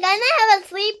they're gonna have a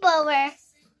sleepover.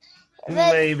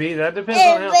 Maybe. That depends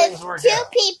on how things work With 2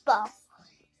 out. people.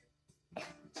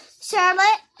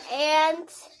 Charlotte and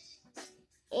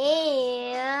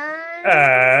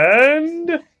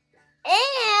And...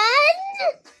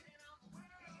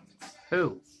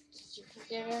 Who? Did you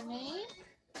forget her name?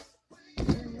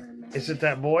 Is it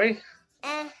that boy?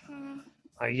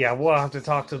 uh-huh. Yeah, we'll have to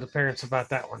talk to the parents about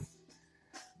that one.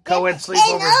 Co-ed And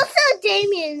sleepover. also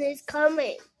Damien is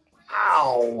coming.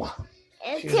 Ow!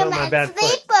 And She's to on my my bad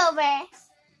foot. sleepover.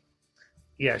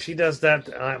 Yeah, she does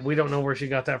that. We don't know where she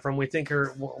got that from. We think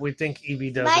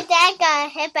Evie does My it. dad got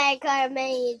hit by a car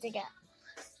many years ago.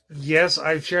 Yes,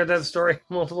 I've shared that story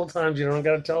multiple times. You don't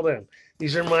got to tell them.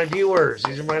 These are my viewers.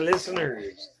 These are my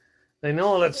listeners. They know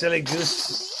all that silly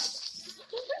goose.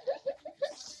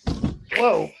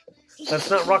 Whoa. Let's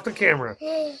not rock the camera.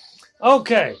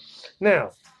 Okay.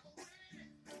 Now,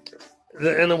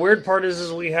 the weird part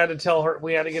is we had to tell her,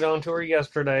 we had to get on to her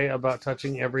yesterday about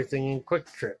touching everything in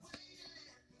Quick Trip.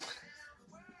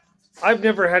 I've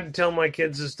never had to tell my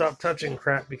kids to stop touching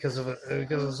crap because of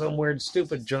some weird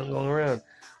stupid junk going around.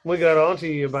 We got on to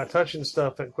you about touching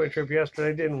stuff at Quick Trip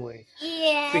yesterday, didn't we?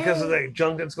 Yeah. Because of that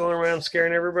junk that's going around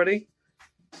scaring everybody,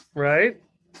 right?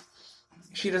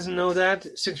 She doesn't know that.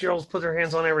 6-year-olds put their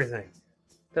hands on everything.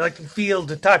 They like to feel,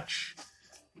 to touch.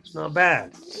 It's not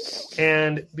bad.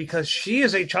 And because she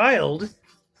is a child,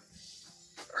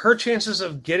 her chances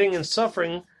of getting and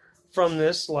suffering from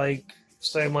this, like,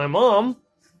 say, my mom,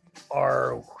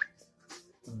 are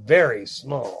very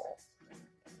small.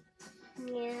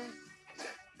 Yeah.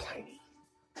 Tiny.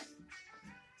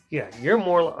 Yeah,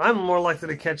 I'm more likely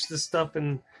to catch this stuff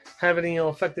and have any ill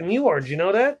effect than you are. Do you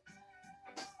know that?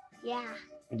 Yeah.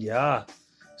 Yeah.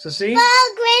 So see?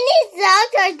 Well, Granny's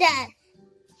dogs are dead.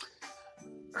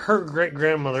 Her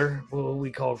great-grandmother, who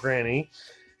we call Granny,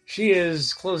 she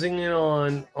is closing in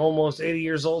on almost 80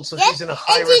 years old, so she's in a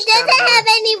high risk And she doesn't category. have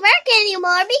any work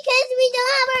anymore because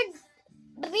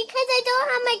I don't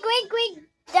have my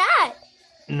great-great-dad.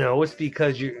 No, it's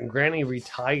because your Granny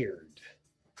retired.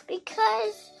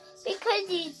 Because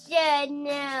he's dead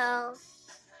now.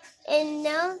 And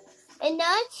now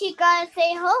she gotta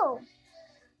stay home.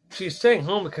 She's staying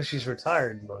home because she's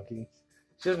retired, Monkey.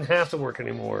 She doesn't have to work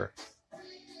anymore.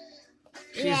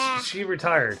 She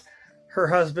retired. Her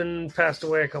husband passed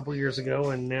away a couple years ago,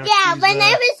 and now yeah, she's, when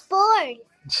I was born.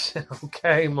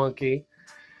 Okay, Monkey.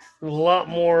 A lot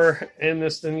more in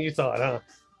this than you thought, huh?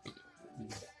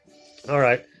 All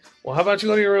right. Well, how about you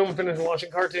go to your room and finish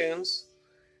watching cartoons?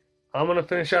 I'm going to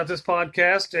finish out this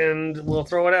podcast, and we'll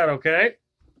throw it out, okay?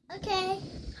 Okay.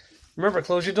 Remember,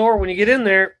 close your door when you get in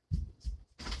there.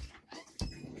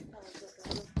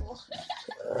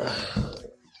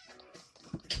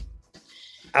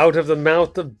 Out of the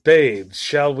mouth of babes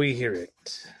shall we hear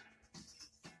it.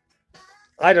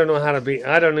 I don't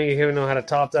even know how to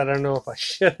top that. I don't know if I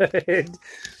should.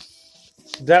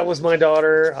 That was my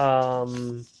daughter.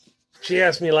 She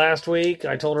asked me last week.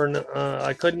 I told her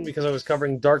I couldn't because I was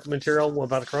covering dark material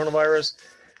about the coronavirus.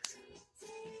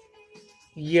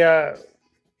 Yeah.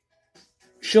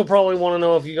 She'll probably want to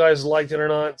know if you guys liked it or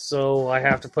not, so I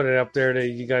have to put it up there.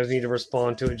 You guys need to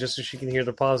respond to it just so she can hear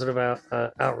the positive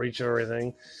outreach and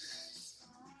everything.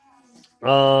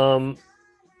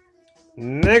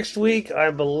 Next week, I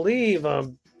believe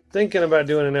I'm thinking about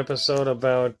doing an episode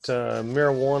about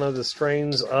marijuana, the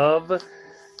strains of,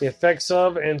 the effects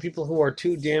of, and people who are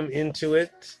too damn into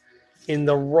it in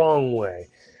the wrong way.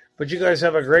 But you guys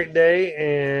have a great day,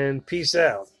 and peace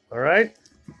out. All right?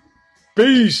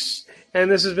 Peace! And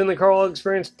this has been the Carl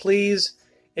Experience. Please,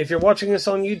 if you're watching this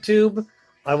on YouTube,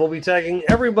 I will be tagging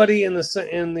everybody in the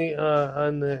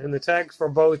tags for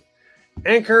both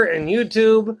Anchor and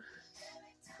YouTube.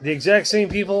 The exact same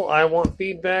people. I want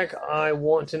feedback. I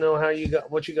want to know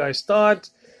what you guys thought.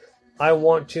 I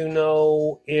want to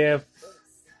know if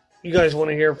you guys want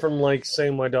to hear from, like, say,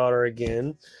 my daughter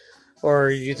again, or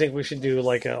you think we should do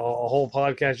like a whole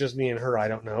podcast, just me and her. I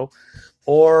don't know.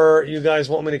 Or you guys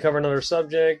want me to cover another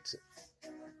subject.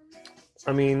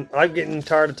 I mean, I'm getting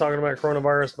tired of talking about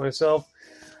coronavirus myself.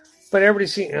 But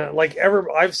everybody's seen,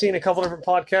 I've seen a couple different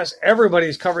podcasts.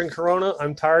 Everybody's covering corona.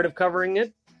 I'm tired of covering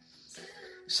it.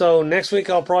 So next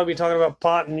week I'll probably be talking about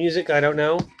pot and music. I don't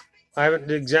know. I haven't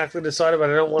exactly decided,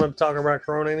 but I don't want to talk about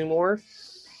corona anymore.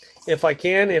 If I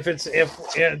can, if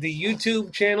the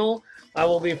YouTube channel, I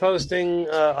will be posting.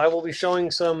 I will be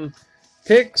showing some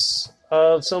pics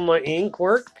of some of my ink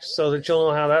work so that you'll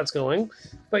know how that's going.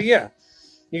 But yeah.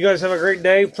 You guys have a great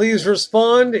day. Please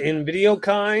respond in video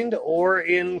kind or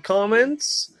in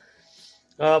comments.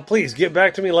 Please get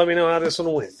back to me. Let me know how this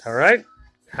one went. All right?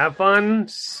 Have fun.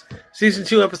 Season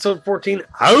 2, Episode 14,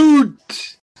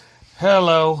 out!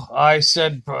 Hello. I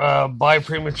said bye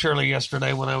prematurely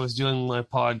yesterday when I was doing my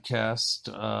podcast.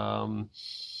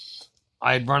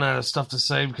 I had run out of stuff to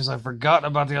say because I forgot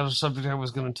about the other subject I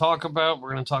was going to talk about.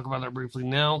 We're going to talk about that briefly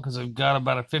now because I've got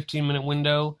about a 15-minute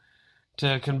window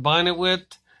to combine it with.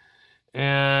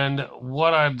 And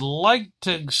what I'd like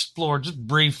to explore just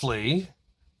briefly,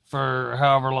 for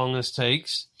however long this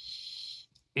takes,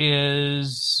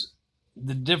 is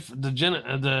the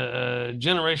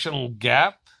generational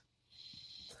gap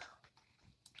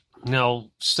Now,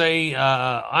 say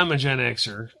I'm a Gen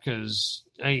Xer, because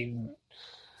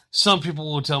some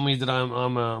people will tell me that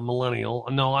I'm a millennial.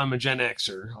 No, I'm a Gen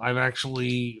Xer. I've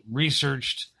actually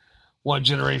researched what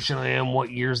generation I am, what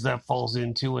years that falls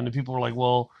into, and the people are like,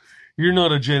 well, you're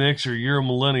not a Gen Xer, you're a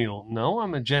millennial. No,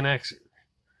 I'm a Gen Xer.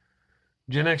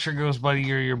 Gen Xer goes by the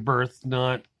year of your birth,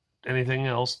 not anything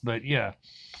else, but yeah.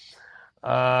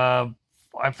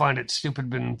 I find it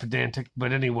stupid and pedantic,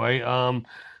 but anyway,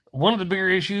 one of the bigger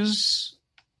issues,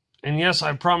 and yes,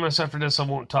 I promise after this I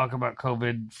won't talk about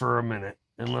COVID for a minute,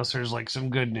 unless there's like some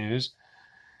good news,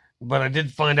 but I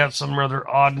did find out some rather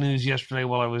odd news yesterday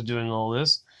while I was doing all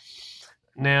this.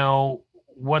 Now,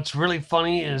 what's really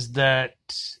funny is that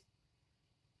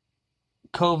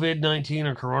COVID-19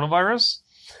 or coronavirus,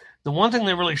 the one thing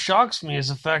that really shocks me is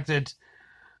the fact that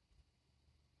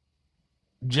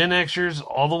Gen Xers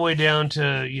all the way down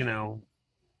to,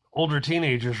 older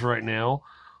teenagers right now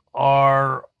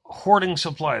are hoarding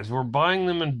supplies. We're buying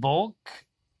them in bulk,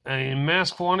 in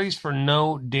mass quantities for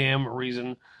no damn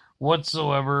reason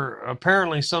whatsoever.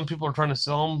 Apparently, some people are trying to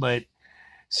sell them, but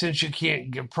since you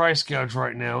can't get price gouge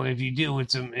right now, if you do,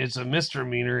 it's a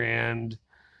misdemeanor and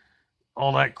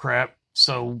all that crap.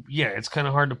 So yeah, it's kind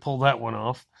of hard to pull that one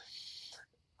off.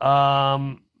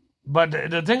 But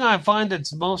the thing I find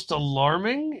that's most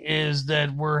alarming is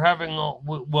that we're having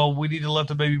we need to let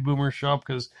the baby boomers shop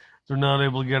because they're not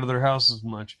able to get out of their house as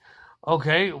much.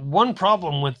 Okay, one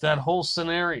problem with that whole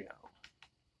scenario,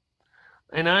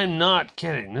 and I'm not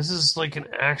kidding, this is like an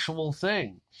actual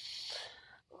thing.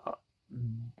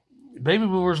 Baby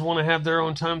boomers want to have their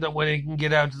own time, that way they can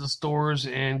get out to the stores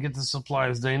and get the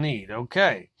supplies they need.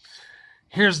 Okay.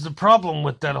 Here's the problem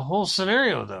with that whole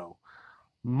scenario, though.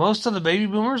 Most of the baby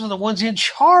boomers are the ones in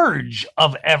charge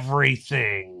of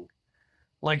everything.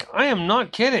 Like, I am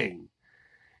not kidding.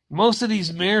 Most of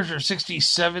these mayors are 60,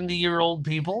 70-year-old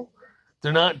people.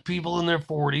 They're not people in their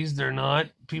 40s. They're not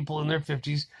people in their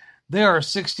 50s. They are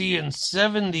 60 and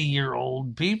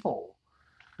 70-year-old people.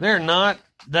 They're not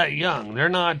that young. They're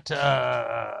not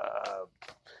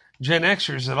Gen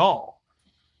Xers at all.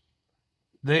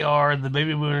 They are the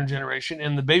baby boomer generation,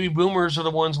 and the baby boomers are the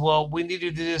ones, well, we need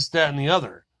to do this, that, and the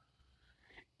other.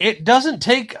 It doesn't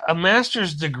take a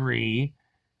master's degree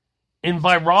in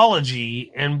virology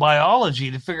and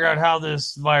biology to figure out how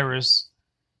this virus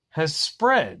has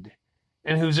spread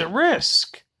and who's at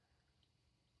risk.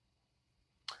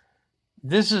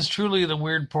 This is truly the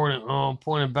weird point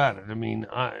about it. I mean,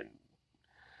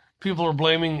 people are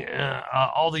blaming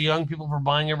all the young people for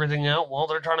buying everything out. Well,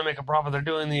 they're trying to make a profit. They're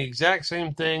doing the exact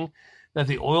same thing that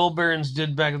the oil barons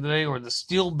did back in the day, or the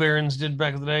steel barons did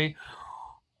back in the day,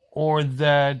 or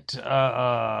that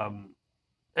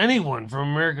anyone from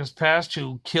America's past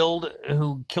who killed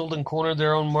and cornered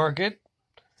their own market.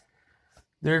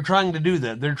 They're trying to do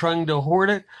that. They're trying to hoard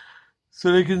it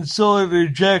so they can sell it at a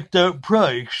jacked up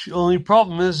price. Only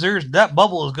problem is that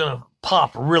bubble is going to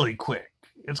pop really quick.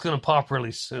 It's going to pop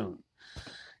really soon.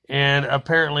 And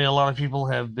apparently a lot of people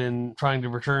have been trying to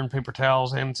return paper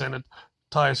towels, hand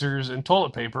sanitizers, and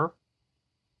toilet paper.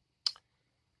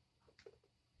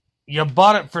 You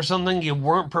bought it for something you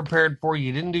weren't prepared for,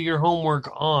 you didn't do your homework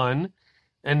on,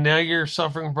 and now you're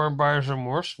suffering from buyer's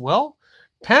remorse. Well,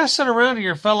 pass it around to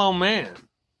your fellow man.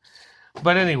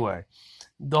 But anyway,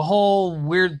 the whole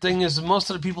weird thing is that most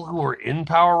of the people who are in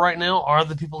power right now are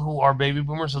the people who are baby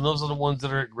boomers, and those are the ones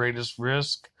that are at greatest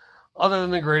risk. Other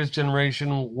than the greatest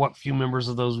generation, what few members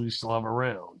of those we still have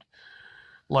around.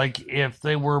 Like, if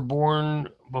they were born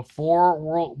before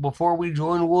we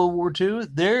joined World War II,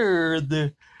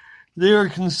 they are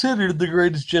considered the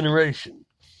greatest generation.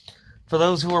 For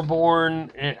those who are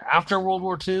born after World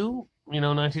War II,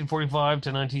 1945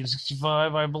 to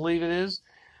 1965, I believe it is,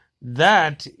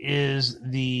 that is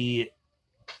the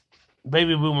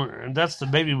baby boomer. That's the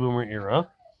baby boomer era.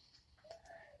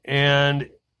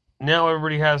 And now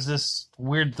everybody has this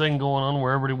weird thing going on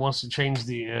where everybody wants to change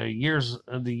the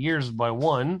years by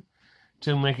one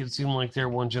to make it seem like they're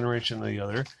one generation or the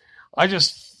other. I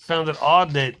just found it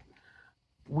odd that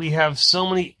we have so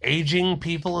many aging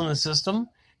people in the system.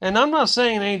 And I'm not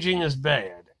saying aging is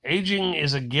bad. Aging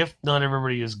is a gift not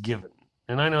everybody is given.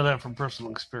 And I know that from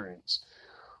personal experience.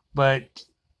 But,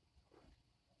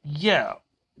 yeah,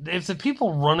 if the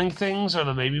people running things are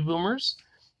the baby boomers,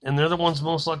 and they're the ones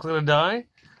most likely to die,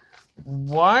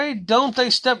 why don't they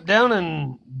step down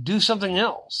and do something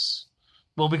else?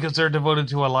 Well, because they're devoted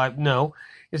to a life. No,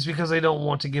 it's because they don't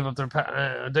want to give up their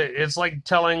it's like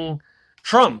telling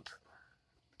Trump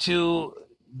to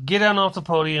get down off the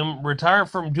podium, retire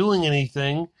from doing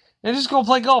anything, and just go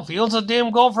play golf. He owns a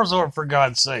damn golf resort, for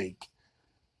God's sake.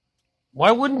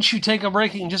 Why wouldn't you take a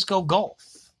break and just go golf?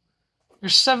 You're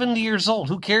 70 years old.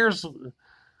 Who cares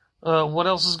what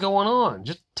else is going on?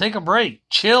 Just take a break.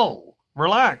 Chill.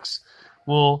 Relax.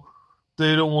 Well,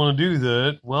 they don't want to do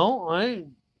that. Well,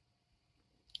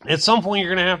 at some point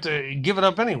you're going to have to give it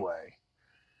up anyway.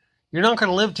 You're not going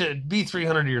to live to be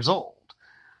 300 years old.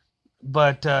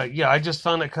 But, yeah, I just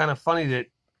found it kind of funny that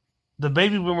the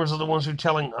baby boomers are the ones who are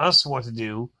telling us what to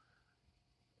do,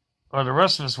 or the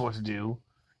rest of us what to do,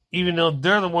 even though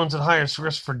they're the ones at highest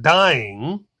risk for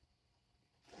dying,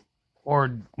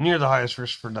 or near the highest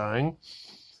risk for dying.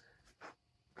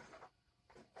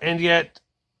 And yet,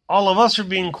 all of us are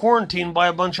being quarantined by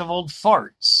a bunch of old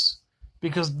farts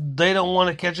because they don't want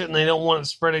to catch it and they don't want it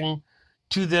spreading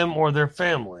to them or their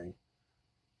family.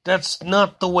 That's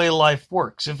not the way life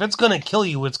works. If it's going to kill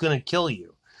you, it's going to kill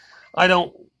you. I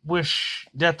don't wish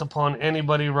death upon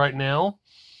anybody right now,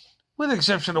 with the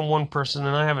exception of one person,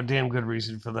 and I have a damn good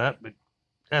reason for that, but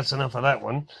that's enough of that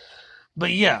one.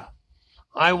 But yeah,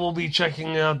 I will be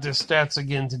checking out the stats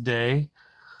again today.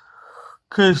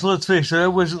 Because, let's face it, I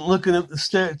wasn't looking at the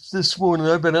stats this morning.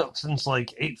 I've been up since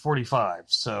like 8:45.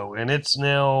 So, and it's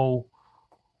now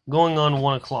going on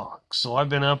 1 o'clock. So I've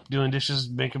been up doing dishes,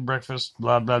 making breakfast,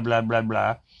 blah, blah, blah, blah,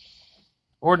 blah.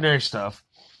 Ordinary stuff.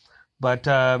 But,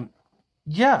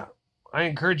 yeah, I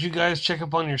encourage you guys to check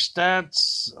up on your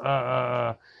stats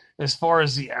as far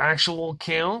as the actual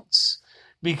counts.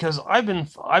 Because I've been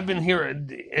here,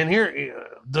 and here,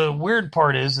 the weird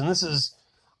part is, and this is,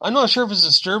 I'm not sure if it's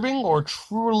disturbing or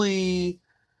truly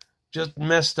just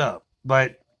messed up,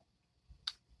 but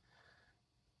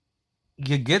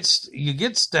you get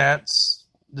stats.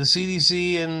 The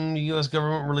CDC and the U.S.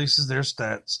 government releases their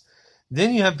stats.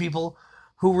 Then you have people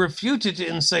who refute it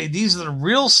and say these are the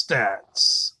real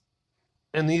stats,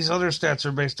 and these other stats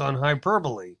are based on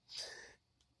hyperbole.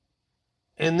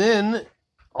 And then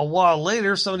a while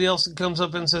later, somebody else comes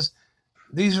up and says,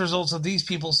 these results that these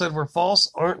people said were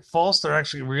false aren't false. They're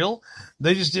actually real.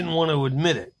 They just didn't want to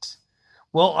admit it.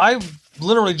 Well, I'm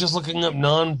literally just looking up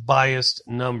non-biased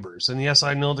numbers. And yes,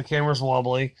 I know the camera's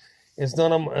wobbly. It's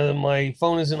not on my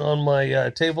phone isn't on my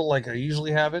table like I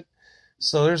usually have it.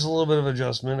 So there's a little bit of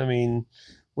adjustment. I mean,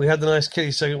 we had the nice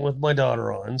kitty segment with my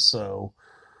daughter on. So,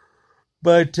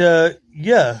 but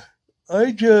yeah,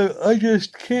 I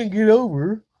just can't get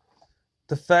over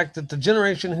the fact that the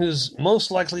generation who's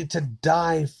most likely to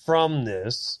die from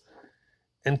this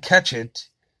and catch it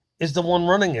is the one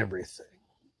running everything.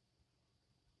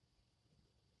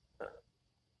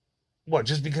 What,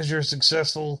 just because you're a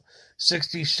successful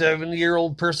 60,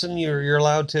 70-year-old person, you're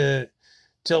allowed to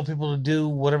tell people to do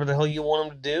whatever the hell you want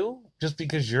them to do? Just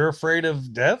because you're afraid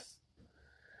of death?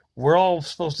 We're all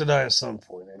supposed to die at some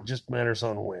point. It just matters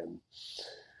on when.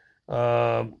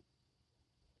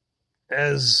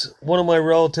 As one of my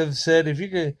relatives said, if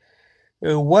you're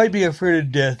gonna, why be afraid of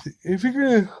death? If you're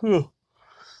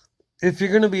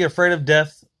gonna be afraid of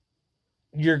death,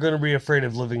 you're gonna be afraid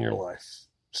of living your life.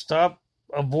 Stop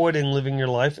avoiding living your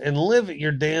life and live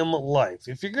your damn life.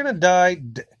 If you're gonna die,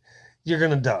 you're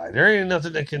gonna die. There ain't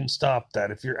nothing that can stop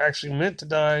that. If you're actually meant to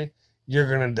die,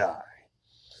 you're gonna die.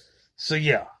 So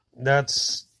yeah,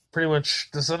 that's pretty much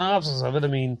the synopsis of it. I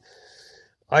mean,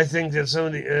 I think that some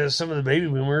of the baby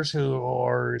boomers who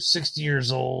are 60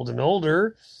 years old and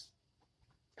older,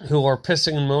 who are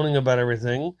pissing and moaning about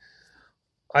everything,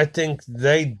 I think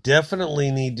they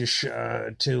definitely need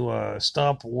to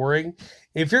stop worrying.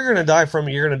 If you're going to die from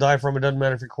it, you're going to die from it. Doesn't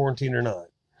matter if you're quarantined or not.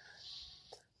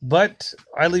 But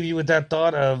I leave you with that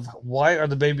thought of why are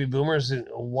the baby boomers and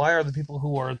why are the people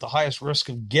who are at the highest risk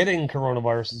of getting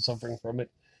coronavirus and suffering from it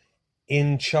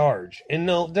in charge? And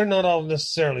no, they're not all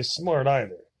necessarily smart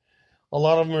either. A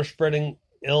lot of them are spreading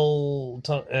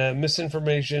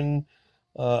misinformation,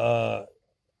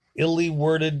 illy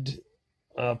worded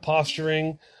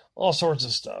posturing, all sorts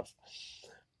of stuff.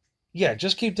 Yeah,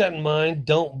 just keep that in mind.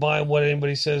 Don't buy what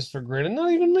anybody says for granted,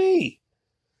 not even me.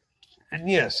 And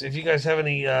yes, if you guys have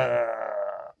any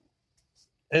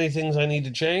things I need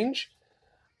to change,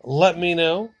 let me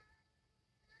know.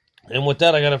 And with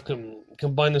that, I got to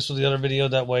combine this with the other video.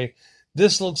 That way,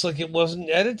 this looks like it wasn't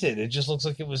edited. It just looks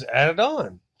like it was added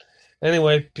on.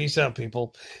 Anyway, peace out,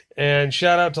 people. And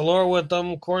shout out to Laura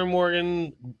Witham, Corey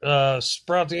Morgan,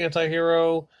 Sprout the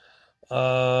Anti-Hero,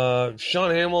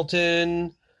 Sean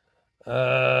Hamilton,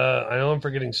 I know I'm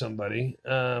forgetting somebody,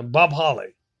 Bob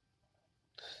Holly.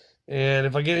 And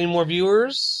if I get any more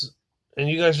viewers and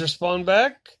you guys respond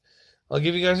back, I'll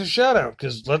give you guys a shout out.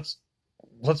 Because let's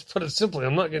put it simply,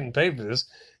 I'm not getting paid for this.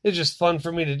 It's just fun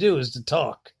for me to do, is to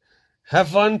talk. Have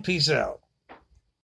fun. Peace out.